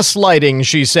constant gaslighting,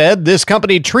 she said. This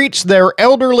company treats their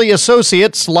elderly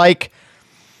associates like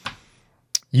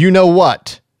you know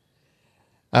what.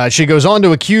 She goes on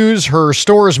to accuse her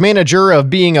store's manager of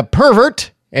being a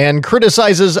pervert and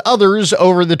criticizes others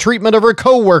over the treatment of her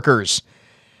co-workers.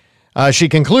 She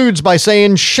concludes by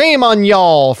saying, "Shame on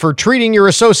y'all for treating your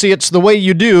associates the way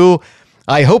you do.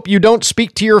 I hope you don't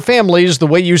speak to your families the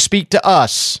way you speak to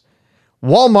us."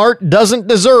 Walmart doesn't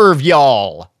deserve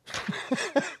y'all.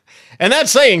 And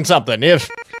that's saying something if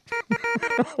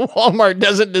Walmart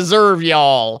doesn't deserve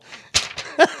y'all.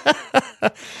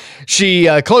 She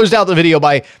closed out the video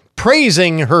by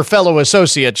praising her fellow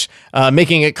associates,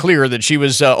 making it clear that she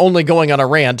was only going on a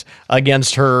rant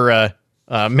against her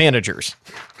managers.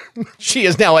 She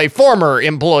is now a former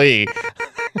employee.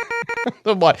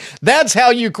 What? That's how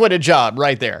you quit a job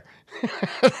right there.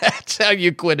 That's how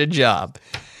you quit a job.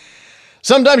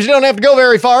 Sometimes you don't have to go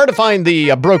very far to find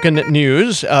the broken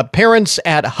news. Parents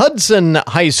at Hudson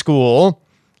High School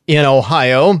in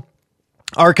Ohio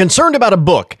are concerned about a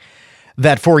book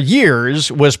that for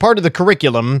years was part of the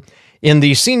curriculum in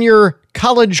the Senior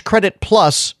College Credit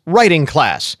Plus writing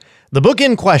class. The book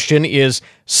in question is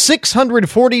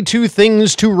 642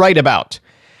 Things to Write About,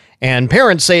 and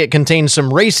parents say it contains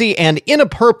some racy and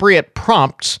inappropriate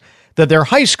prompts that their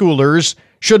high schoolers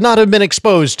should not have been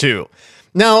exposed to.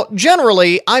 Now,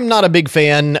 generally, I'm not a big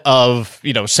fan of,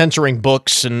 censoring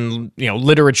books and,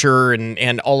 literature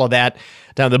and all of that.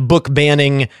 Now, the book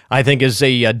banning, I think, is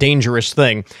a dangerous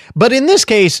thing. But in this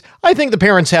case, I think the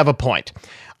parents have a point.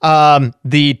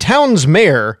 The town's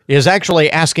mayor is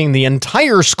actually asking the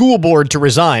entire school board to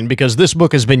resign because this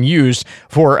book has been used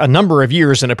for a number of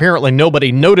years, and apparently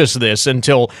nobody noticed this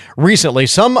until recently.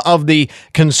 Some of the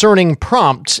concerning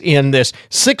prompts in this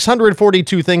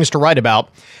 642 Things to Write About,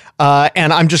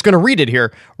 and I'm just going to read it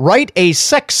here. Write a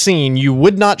sex scene you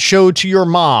would not show to your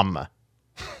mom.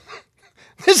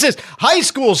 This is high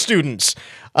school students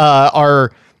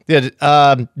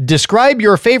describe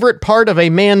your favorite part of a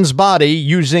man's body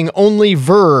using only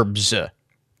verbs.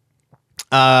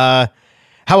 How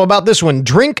about this one?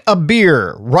 Drink a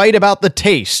beer. Write about the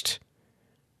taste.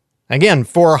 Again,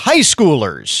 for high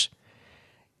schoolers.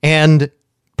 And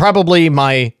probably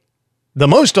the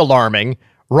most alarming,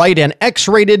 write an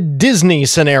X-rated Disney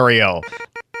scenario.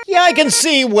 Yeah, I can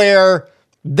see where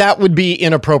that would be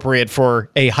inappropriate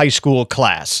for a high school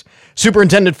class.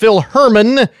 Superintendent Phil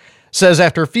Herman says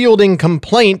after fielding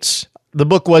complaints, the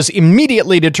book was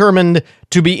immediately determined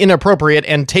to be inappropriate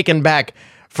and taken back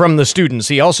from the students.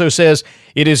 He also says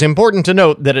it is important to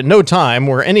note that at no time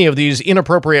were any of these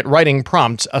inappropriate writing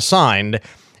prompts assigned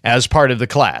as part of the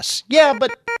class. Yeah,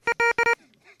 but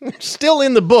still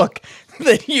in the book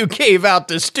that you gave out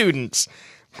to students.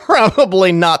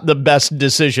 Probably not the best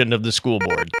decision of the school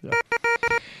board.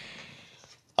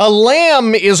 A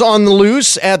lamb is on the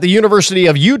loose at the University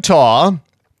of Utah.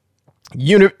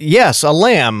 Yes, a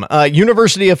lamb.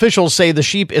 University officials say the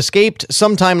sheep escaped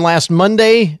sometime last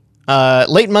Monday,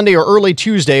 late Monday or early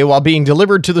Tuesday, while being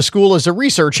delivered to the school as a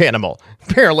research animal.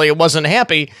 Apparently, it wasn't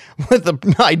happy with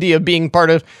the idea of being part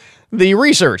of the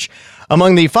research.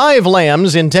 Among the 5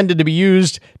 lambs intended to be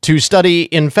used to study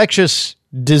infectious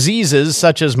diseases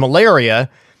such as malaria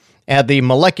at the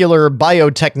Molecular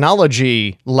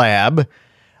Biotechnology Lab,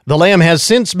 the lamb has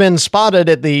since been spotted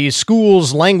at the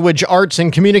school's Language, Arts,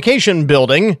 and Communication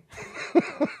building.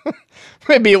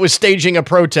 Maybe it was staging a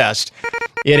protest.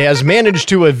 It has managed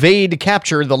to evade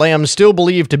capture. The lamb still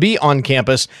believed to be on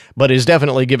campus, but is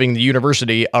definitely giving the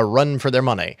university a run for their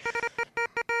money.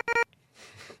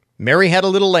 Mary had a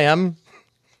little lamb.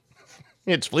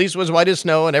 Its fleece was white as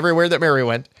snow, and everywhere that Mary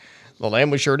went, the lamb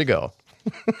was sure to go.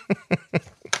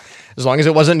 As long as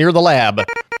it wasn't near the lab.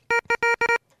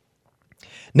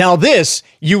 Now this,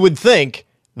 you would think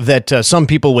that some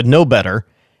people would know better.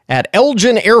 At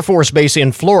Elgin Air Force Base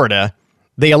in Florida,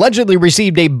 they allegedly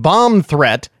received a bomb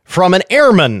threat from an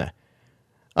airman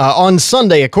on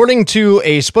Sunday. According to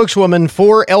a spokeswoman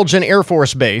for Elgin Air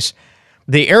Force Base,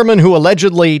 the airman who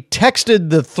allegedly texted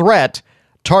the threat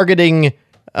targeting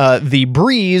the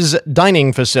Breeze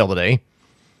dining facility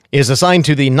is assigned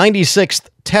to the 96th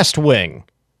Test Wing,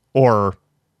 or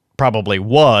probably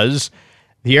was.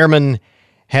 The airman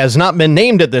has not been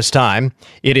named at this time.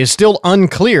 It is still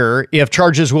unclear if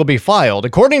charges will be filed.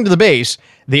 According to the base,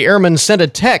 the airman sent a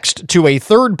text to a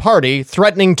third party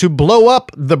threatening to blow up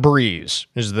the Breeze,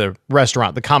 is the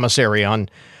restaurant, the commissary on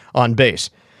base.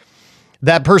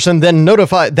 That person then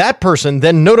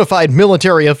notified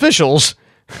military officials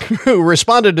who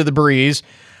responded to the Breeze.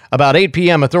 About 8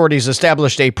 p.m., authorities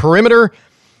established a perimeter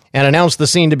and announced the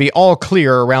scene to be all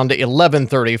clear around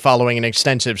 11:30 following an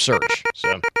extensive search.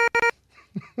 So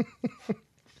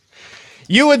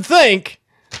you would think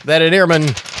that an airman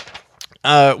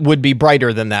would be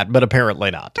brighter than that, but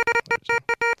apparently not.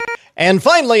 And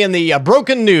finally, in the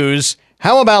broken news,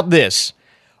 how about this?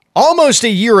 Almost a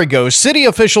year ago, city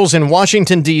officials in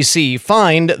Washington, D.C.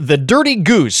 fined the Dirty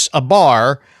Goose, a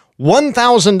bar,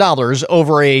 $1,000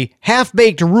 over a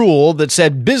half-baked rule that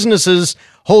said businesses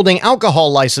holding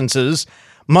alcohol licenses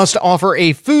must offer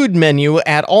a food menu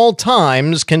at all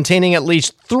times containing at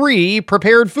least 3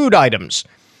 prepared food items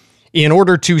in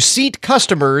order to seat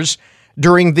customers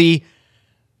during the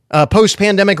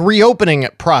post-pandemic reopening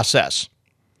process.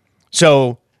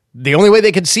 So the only way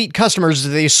they could seat customers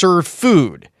is they serve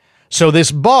food. So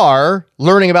this bar,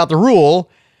 learning about the rule,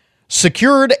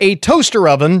 secured a toaster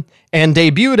oven and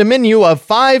debuted a menu of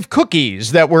 5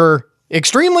 cookies that were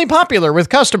extremely popular with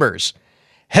customers.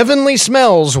 Heavenly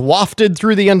smells wafted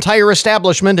through the entire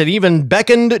establishment and even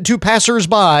beckoned to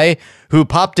passers-by who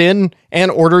popped in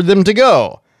and ordered them to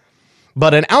go.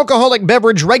 But an Alcoholic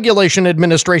Beverage Regulation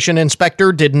Administration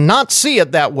inspector did not see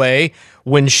it that way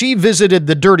when she visited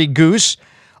the Dirty Goose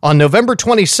on November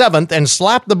 27th and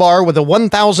slapped the bar with a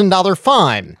 $1,000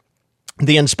 fine.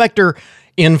 The inspector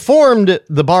informed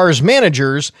the bar's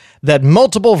managers that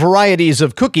multiple varieties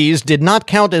of cookies did not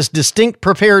count as distinct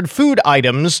prepared food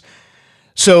items,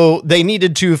 so they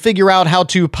needed to figure out how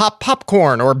to pop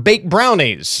popcorn or bake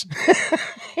brownies.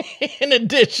 In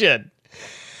addition,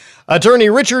 attorney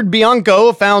Richard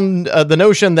Bianco found the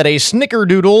notion that a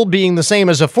snickerdoodle being the same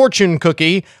as a fortune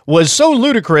cookie was so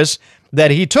ludicrous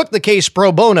that he took the case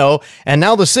pro bono, and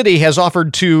now the city has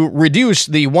offered to reduce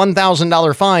the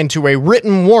 $1,000 fine to a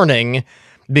written warning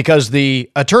because the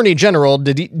attorney general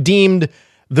deemed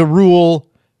the rule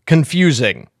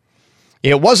confusing.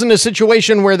 It wasn't a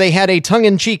situation where they had a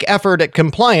tongue-in-cheek effort at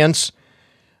compliance.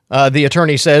 The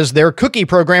attorney says their cookie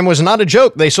program was not a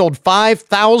joke. They sold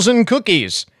 5,000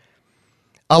 cookies.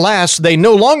 Alas, they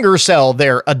no longer sell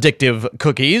their addictive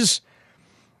cookies.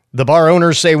 The bar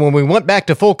owners say when we went back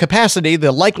to full capacity,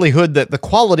 the likelihood that the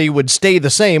quality would stay the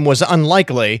same was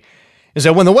unlikely. Is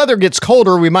that when the weather gets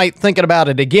colder, we might think about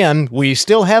it again. We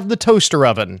still have the toaster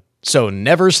oven, so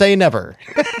never say never.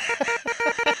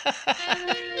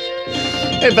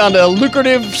 They found a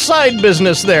lucrative side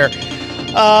business there.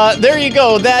 There you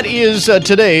go. That is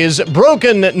today's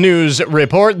Broken News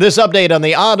Report. This update on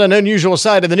the odd and unusual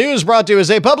side of the news brought to you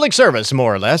as a public service,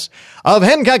 more or less, of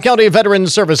Hancock County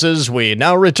Veterans Services. We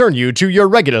now return you to your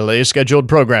regularly scheduled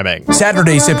programming.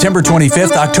 Saturday, September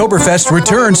 25th, Oktoberfest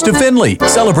returns to Findlay.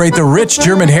 Celebrate the rich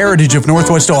German heritage of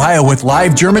Northwest Ohio with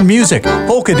live German music,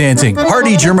 polka dancing,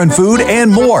 hearty German food, and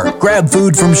more. Grab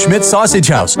food from Schmidt Sausage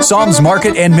House, Psalms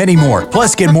Market, and many more.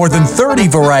 Plus, get more than 30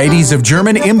 varieties of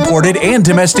German imported and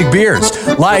domestic beers.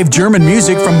 Live German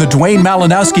music from the Dwayne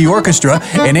Malinowski Orchestra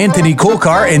and Anthony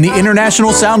Kolkar and the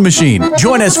International Sound Machine.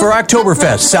 Join us for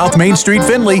Oktoberfest, South Main Street,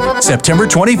 Findlay, September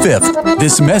 25th.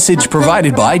 This message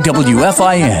provided by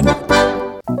WFIN.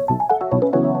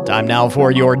 Time now for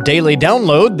your daily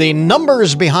download, the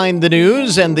numbers behind the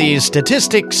news and the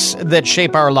statistics that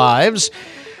shape our lives.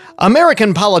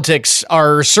 American politics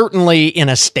are certainly in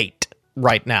a state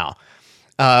right now.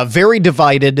 Very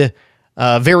divided,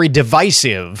 very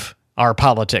divisive our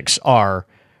politics are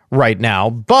right now,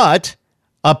 but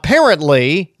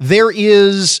apparently there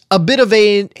is a bit of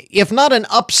a, if not an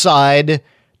upside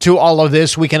to all of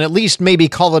this, we can at least maybe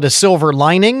call it a silver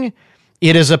lining.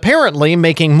 It is apparently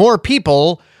making more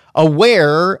people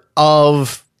aware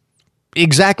of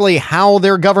exactly how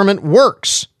their government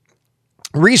works.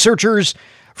 Researchers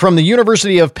from the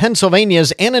University of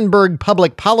Pennsylvania's Annenberg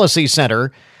Public Policy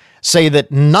Center say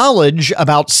that knowledge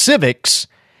about civics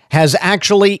has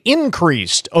actually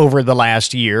increased over the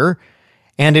last year,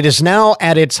 and it is now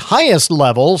at its highest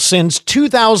level since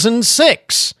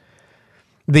 2006.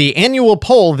 The annual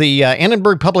poll, the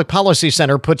Annenberg Public Policy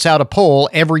Center puts out a poll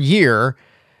every year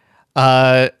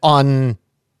on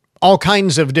all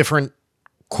kinds of different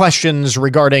questions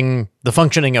regarding the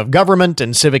functioning of government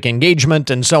and civic engagement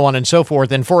and so on and so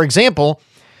forth. And for example,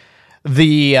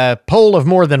 the poll of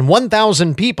more than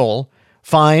 1,000 people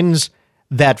finds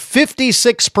that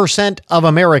 56% of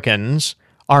Americans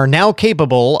are now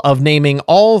capable of naming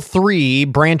all 3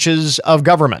 branches of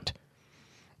government.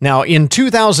 Now, in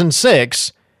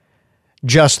 2006,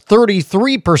 just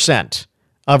 33%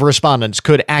 of respondents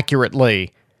could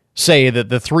accurately say that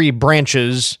the 3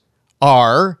 branches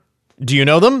are, do you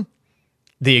know them?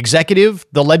 The executive,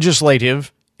 the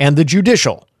legislative, and the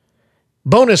judicial.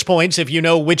 Bonus points if you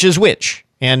know which is which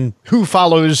and who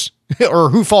follows or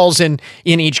who falls in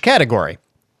each category.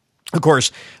 Of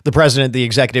course, the president, the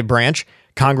executive branch,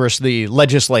 Congress, the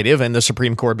legislative, and the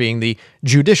Supreme Court being the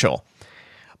judicial.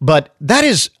 But that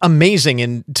is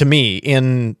amazing to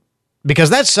me because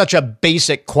that's such a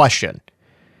basic question.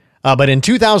 But in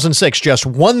 2006, just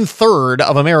 1/3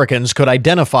 of Americans could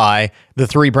identify the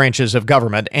 3 branches of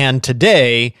government. And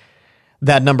today,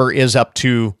 that number is up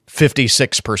to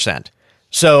 56%.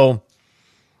 So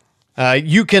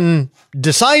you can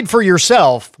decide for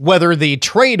yourself whether the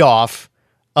trade-off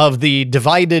of the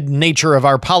divided nature of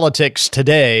our politics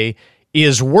today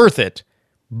is worth it.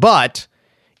 But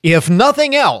if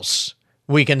nothing else,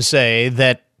 we can say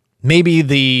that maybe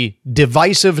the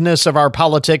divisiveness of our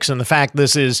politics and the fact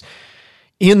this is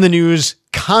in the news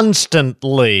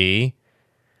constantly,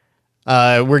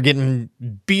 we're getting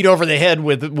beat over the head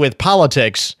with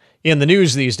politics in the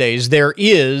news these days, there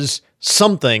is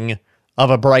something of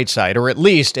a bright side, or at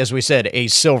least, as we said, a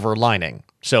silver lining.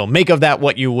 So make of that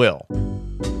what you will.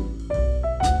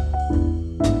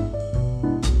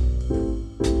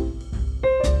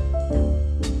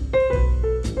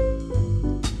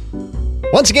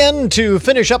 Once again, to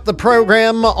finish up the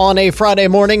program on a Friday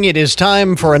morning, it is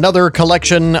time for another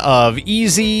collection of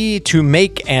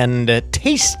easy-to-make and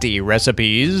tasty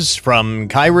recipes from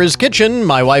Kyra's Kitchen.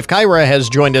 My wife, Kyra, has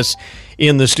joined us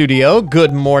in the studio.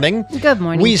 Good morning. Good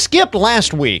morning. We skipped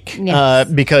last week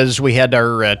because we had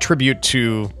our tribute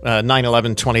to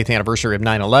 9/11, 20th anniversary of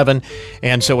 9/11,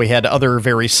 and so we had other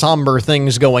very somber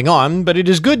things going on, but it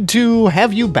is good to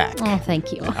have you back. Oh,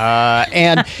 thank you.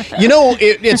 And, you know,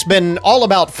 it's been all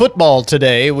about football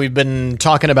today. We've been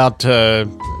talking about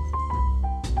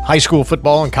high school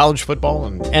football and college football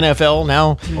and NFL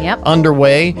now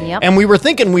underway. And we were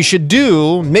thinking we should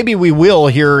do, maybe we will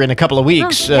here in a couple of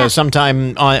weeks,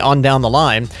 sometime on down the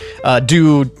line,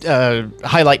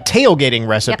 highlight tailgating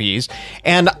recipes.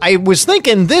 And I was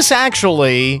thinking this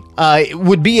actually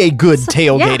would be a good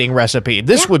tailgating recipe.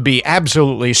 This would be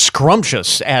absolutely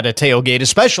scrumptious at a tailgate,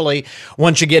 especially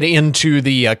once you get into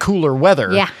the cooler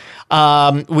weather.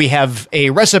 We have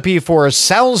a recipe for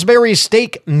Salisbury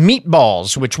steak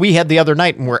meatballs, which we had the other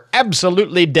night and were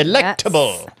absolutely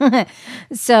delectable. Yes.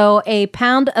 So a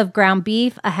pound of ground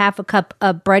beef, a half a cup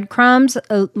of breadcrumbs,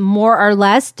 more or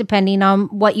less, depending on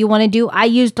what you want to do. I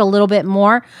used a little bit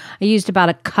more. I used about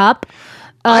a cup.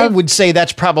 I would say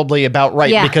that's probably about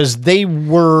right because they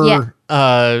were...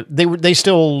 They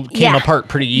still came apart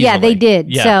pretty easily. Yeah, they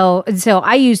did. Yeah. So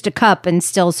I used a cup and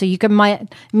still, so you can,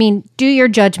 do your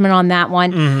judgment on that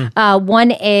one. Mm-hmm.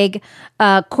 1 egg,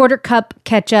 quarter cup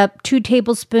ketchup, 2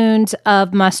 tablespoons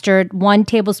of mustard, 1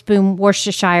 tablespoon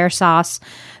Worcestershire sauce,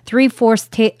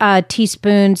 3/4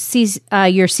 teaspoon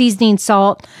your seasoning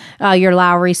salt, your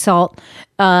Lowry salt,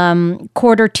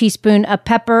 quarter teaspoon of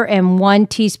pepper, and 1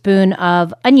 teaspoon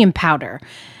of onion powder.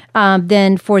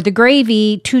 Then for the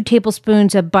gravy, 2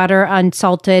 tablespoons of butter,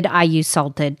 unsalted. I use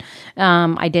salted.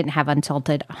 I didn't have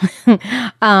unsalted.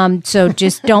 So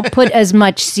just don't put as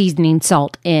much seasoning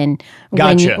salt in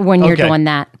when you're doing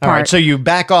that part. All right, so you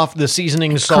back off the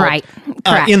seasoning salt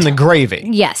Correct. In the gravy.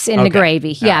 Yes, in the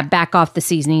gravy. Yeah, back off the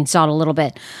seasoning salt a little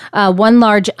bit. 1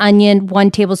 large onion,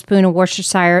 1 tablespoon of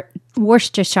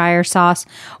Worcestershire sauce,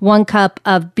 1 cup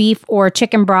of beef or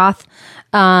chicken broth,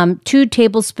 2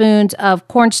 tablespoons of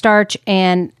cornstarch,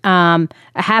 and a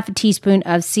half a teaspoon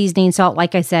of seasoning salt.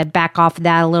 Like I said, back off of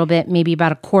that a little bit, maybe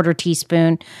about a quarter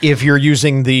teaspoon. If you're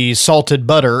using the salted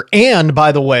butter, and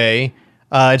by the way,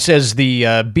 it says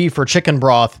the beef or chicken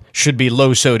broth should be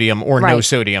low sodium or no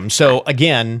sodium. So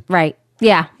again... Right.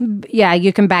 Yeah,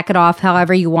 you can back it off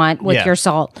however you want with your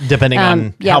salt, depending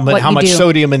on how much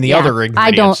sodium in the other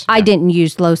ingredients. I didn't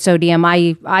use low sodium.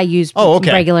 I used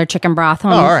regular chicken broth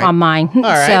on mine. All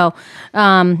right. So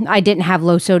I didn't have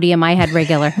low sodium. I had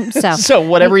regular. So so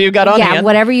whatever you got on hand. Yeah,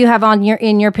 whatever you have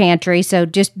in your pantry. So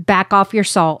just back off your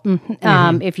salt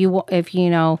if you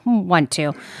want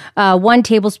to. 1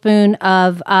 tablespoon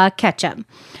of ketchup.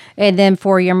 And then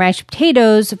for your mashed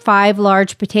potatoes, 5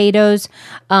 large potatoes.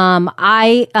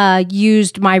 I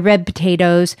used my red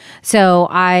potatoes. So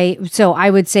I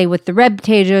would say with the red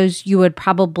potatoes, you would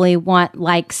probably want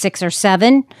like 6 or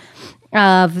 7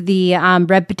 of the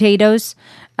red potatoes.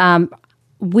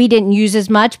 We didn't use as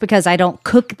much because I don't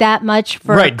cook that much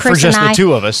for Chris for just and I. The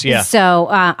two of us, yeah. So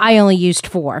I only used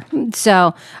 4.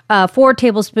 So 4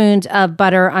 tablespoons of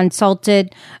butter,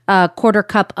 unsalted, a quarter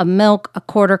cup of milk, a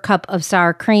quarter cup of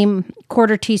sour cream,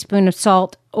 quarter teaspoon of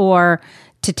salt or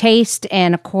to taste,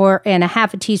 and a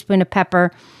half a teaspoon of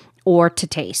pepper or to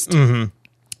taste. Mm-hmm.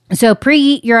 So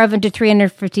preheat your oven to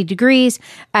 350 degrees.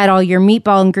 Add all your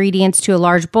meatball ingredients to a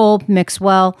large bowl. Mix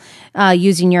well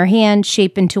using your hand.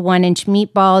 Shape into 1-inch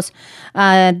meatballs.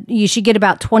 You should get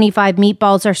about 25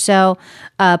 meatballs or so.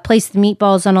 Place the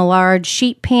meatballs on a large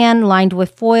sheet pan lined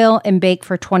with foil and bake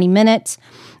for 20 minutes.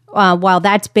 While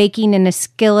that's baking in a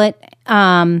skillet,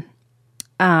 add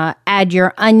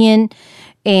your onion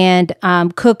and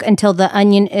cook until the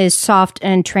onion is soft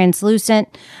and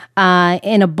translucent.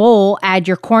 In a bowl, add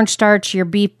your cornstarch, your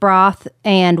beef broth,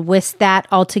 and whisk that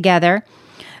all together.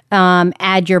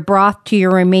 Add your broth to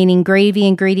your remaining gravy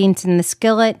ingredients in the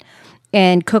skillet.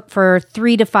 and cook for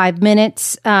 3 to 5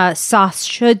 minutes. Sauce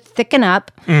should thicken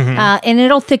up, and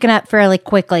it'll thicken up fairly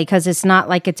quickly because it's not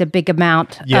like it's a big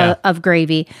amount of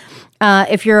gravy.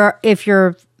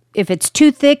 If it's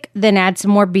too thick, then add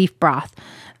some more beef broth.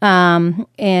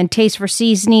 And taste for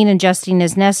seasoning and adjusting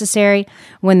as necessary.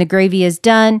 When the gravy is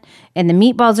done and the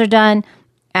meatballs are done,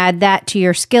 add that to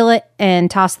your skillet and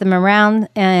toss them around,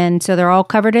 and so they're all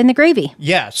covered in the gravy.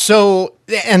 Yeah, so,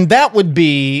 and that would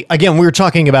be, again, we were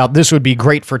talking about this would be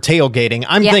great for tailgating.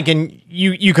 I'm thinking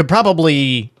you could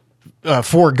probably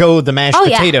forego the mashed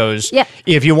potatoes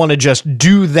if you want to just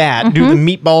do that, do the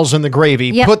meatballs and the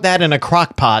gravy, put that in a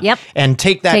crock pot, and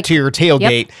take that to your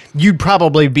tailgate. You'd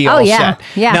probably be all set.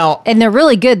 Yeah, now, and they're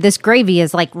really good. This gravy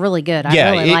is like really good.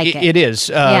 I really like it. It is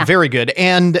very good.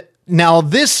 And now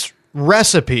this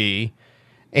recipe,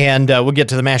 and we'll get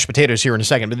to the mashed potatoes here in a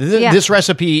second, but this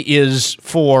recipe is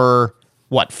for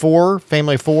what,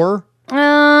 family of 4?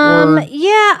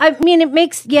 I mean, it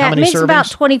makes servings? about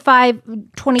 25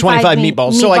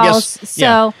 meatballs. So I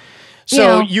guess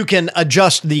so you can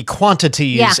adjust the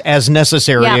quantities as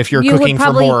necessary if you're cooking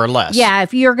for more or less. Yeah,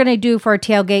 if you're going to do for a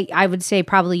tailgate, I would say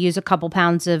probably use a couple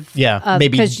pounds of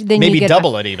maybe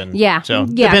double it even. Yeah, so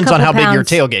depends on how big your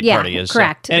tailgate party is.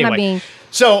 Correct.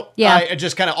 So, anyway.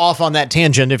 Just kind of off on that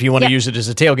tangent if you want to use it as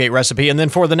a tailgate recipe. And then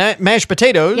for the mashed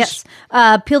potatoes. Yes.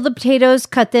 Peel the potatoes,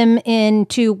 cut them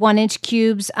into 1-inch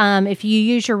cubes. If you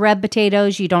use your red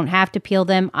potatoes, you don't have to peel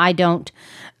them. I don't.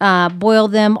 Boil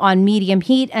them on medium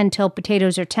heat until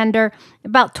potatoes are tender,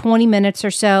 about 20 minutes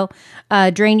or so.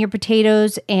 Drain your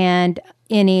potatoes, and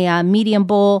in a medium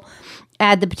bowl,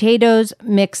 add the potatoes,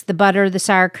 mix the butter, the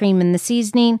sour cream, and the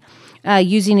seasoning.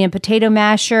 Using a potato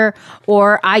masher,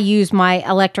 or I use my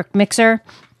electric mixer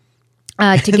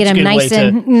to get them nice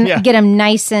and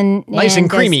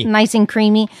creamy. Nice and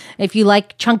creamy. If you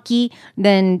like chunky,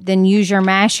 then use your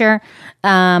masher.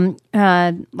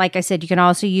 Like I said, you can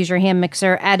also use your hand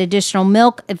mixer. Add additional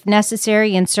milk if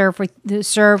necessary, and serve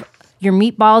your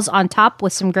meatballs on top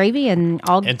with some gravy, and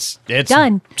all it's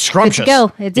done. Scrumptious. Good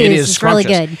to go. It is. It's really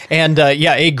good. And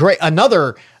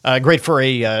another great for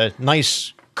a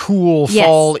nice cool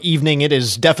fall evening. It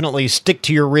is definitely stick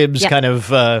to your ribs kind of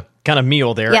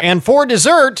meal there. And for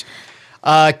dessert,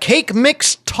 cake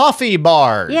mix toffee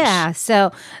bars. Yeah,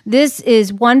 so this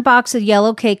is 1 box of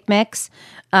yellow cake mix.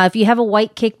 If you have a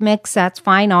white cake mix, that's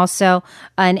fine also.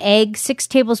 An egg, 6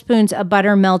 tablespoons of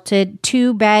butter melted,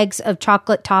 2 bags of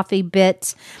chocolate toffee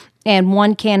bits, and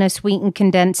 1 can of sweetened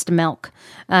condensed milk.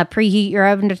 Preheat your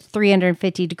oven to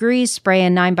 350 degrees. Spray a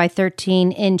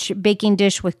 9x13-inch baking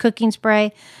dish with cooking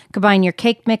spray. Combine your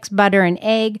cake mix, butter, and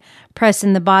egg. Press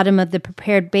in the bottom of the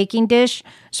prepared baking dish.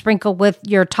 Sprinkle with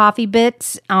your toffee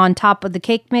bits on top of the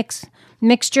cake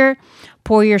mixture.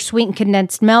 Pour your sweetened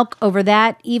condensed milk over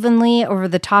that evenly over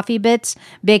the toffee bits.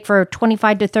 Bake for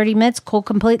 25 to 30 minutes. Cool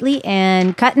completely,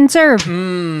 and cut and serve.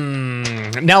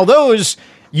 Now those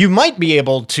you might be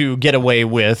able to get away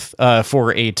with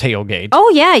for a tailgate. Oh,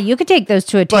 yeah, you could take those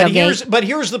to a tailgate. But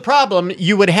here's the problem.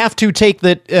 You would have to take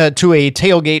that to a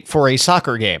tailgate for a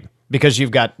soccer game, because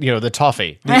you've got, the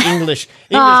toffee, the English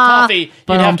toffee.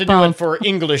 You'd have to do it for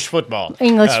English football.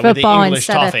 English football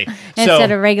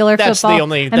instead of regular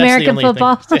football. American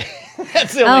football.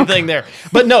 That's the only thing there.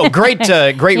 But no, great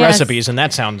recipes, and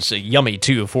that sounds yummy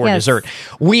too for dessert.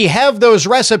 We have those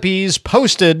recipes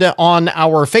posted on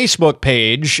our Facebook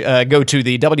page. Go to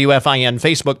the WFIN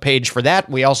Facebook page for that.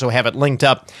 We also have it linked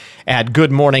up at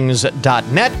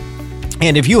goodmornings.net.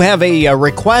 And if you have a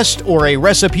request or a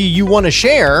recipe you want to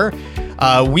share,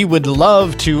 we would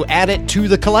love to add it to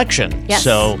the collection. Yes,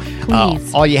 so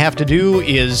all you have to do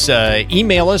is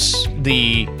email us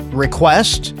the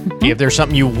request if there's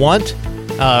something you want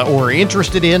or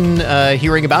interested in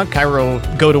hearing about. Cairo,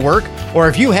 go to work. Or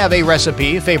if you have a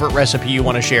favorite recipe you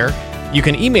want to share, you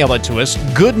can email it to us,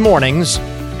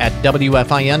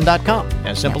 goodmornings@wfin.com.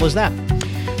 As simple as that.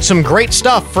 Some great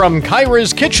stuff from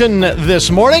Kyra's Kitchen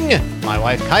this morning. My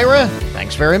wife, Kyra,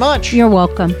 thanks very much. You're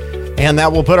welcome. And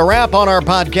that will put a wrap on our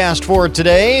podcast for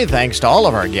today. Thanks to all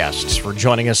of our guests for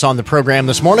joining us on the program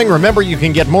this morning. Remember, you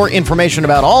can get more information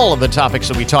about all of the topics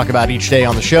that we talk about each day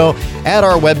on the show at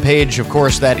our webpage. Of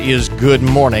course, that is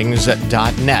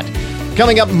goodmornings.net.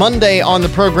 Coming up Monday on the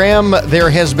program,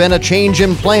 there has been a change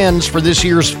in plans for this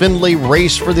year's Findlay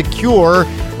Race for the Cure.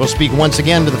 We'll speak once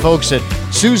again to the folks at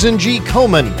Susan G.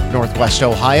 Komen, Northwest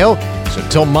Ohio. So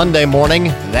till Monday morning,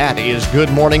 that is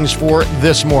Good Mornings for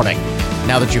this morning.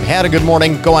 Now that you've had a good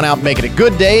morning, go on out, make it a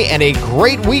good day and a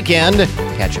great weekend.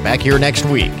 Catch you back here next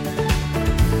week.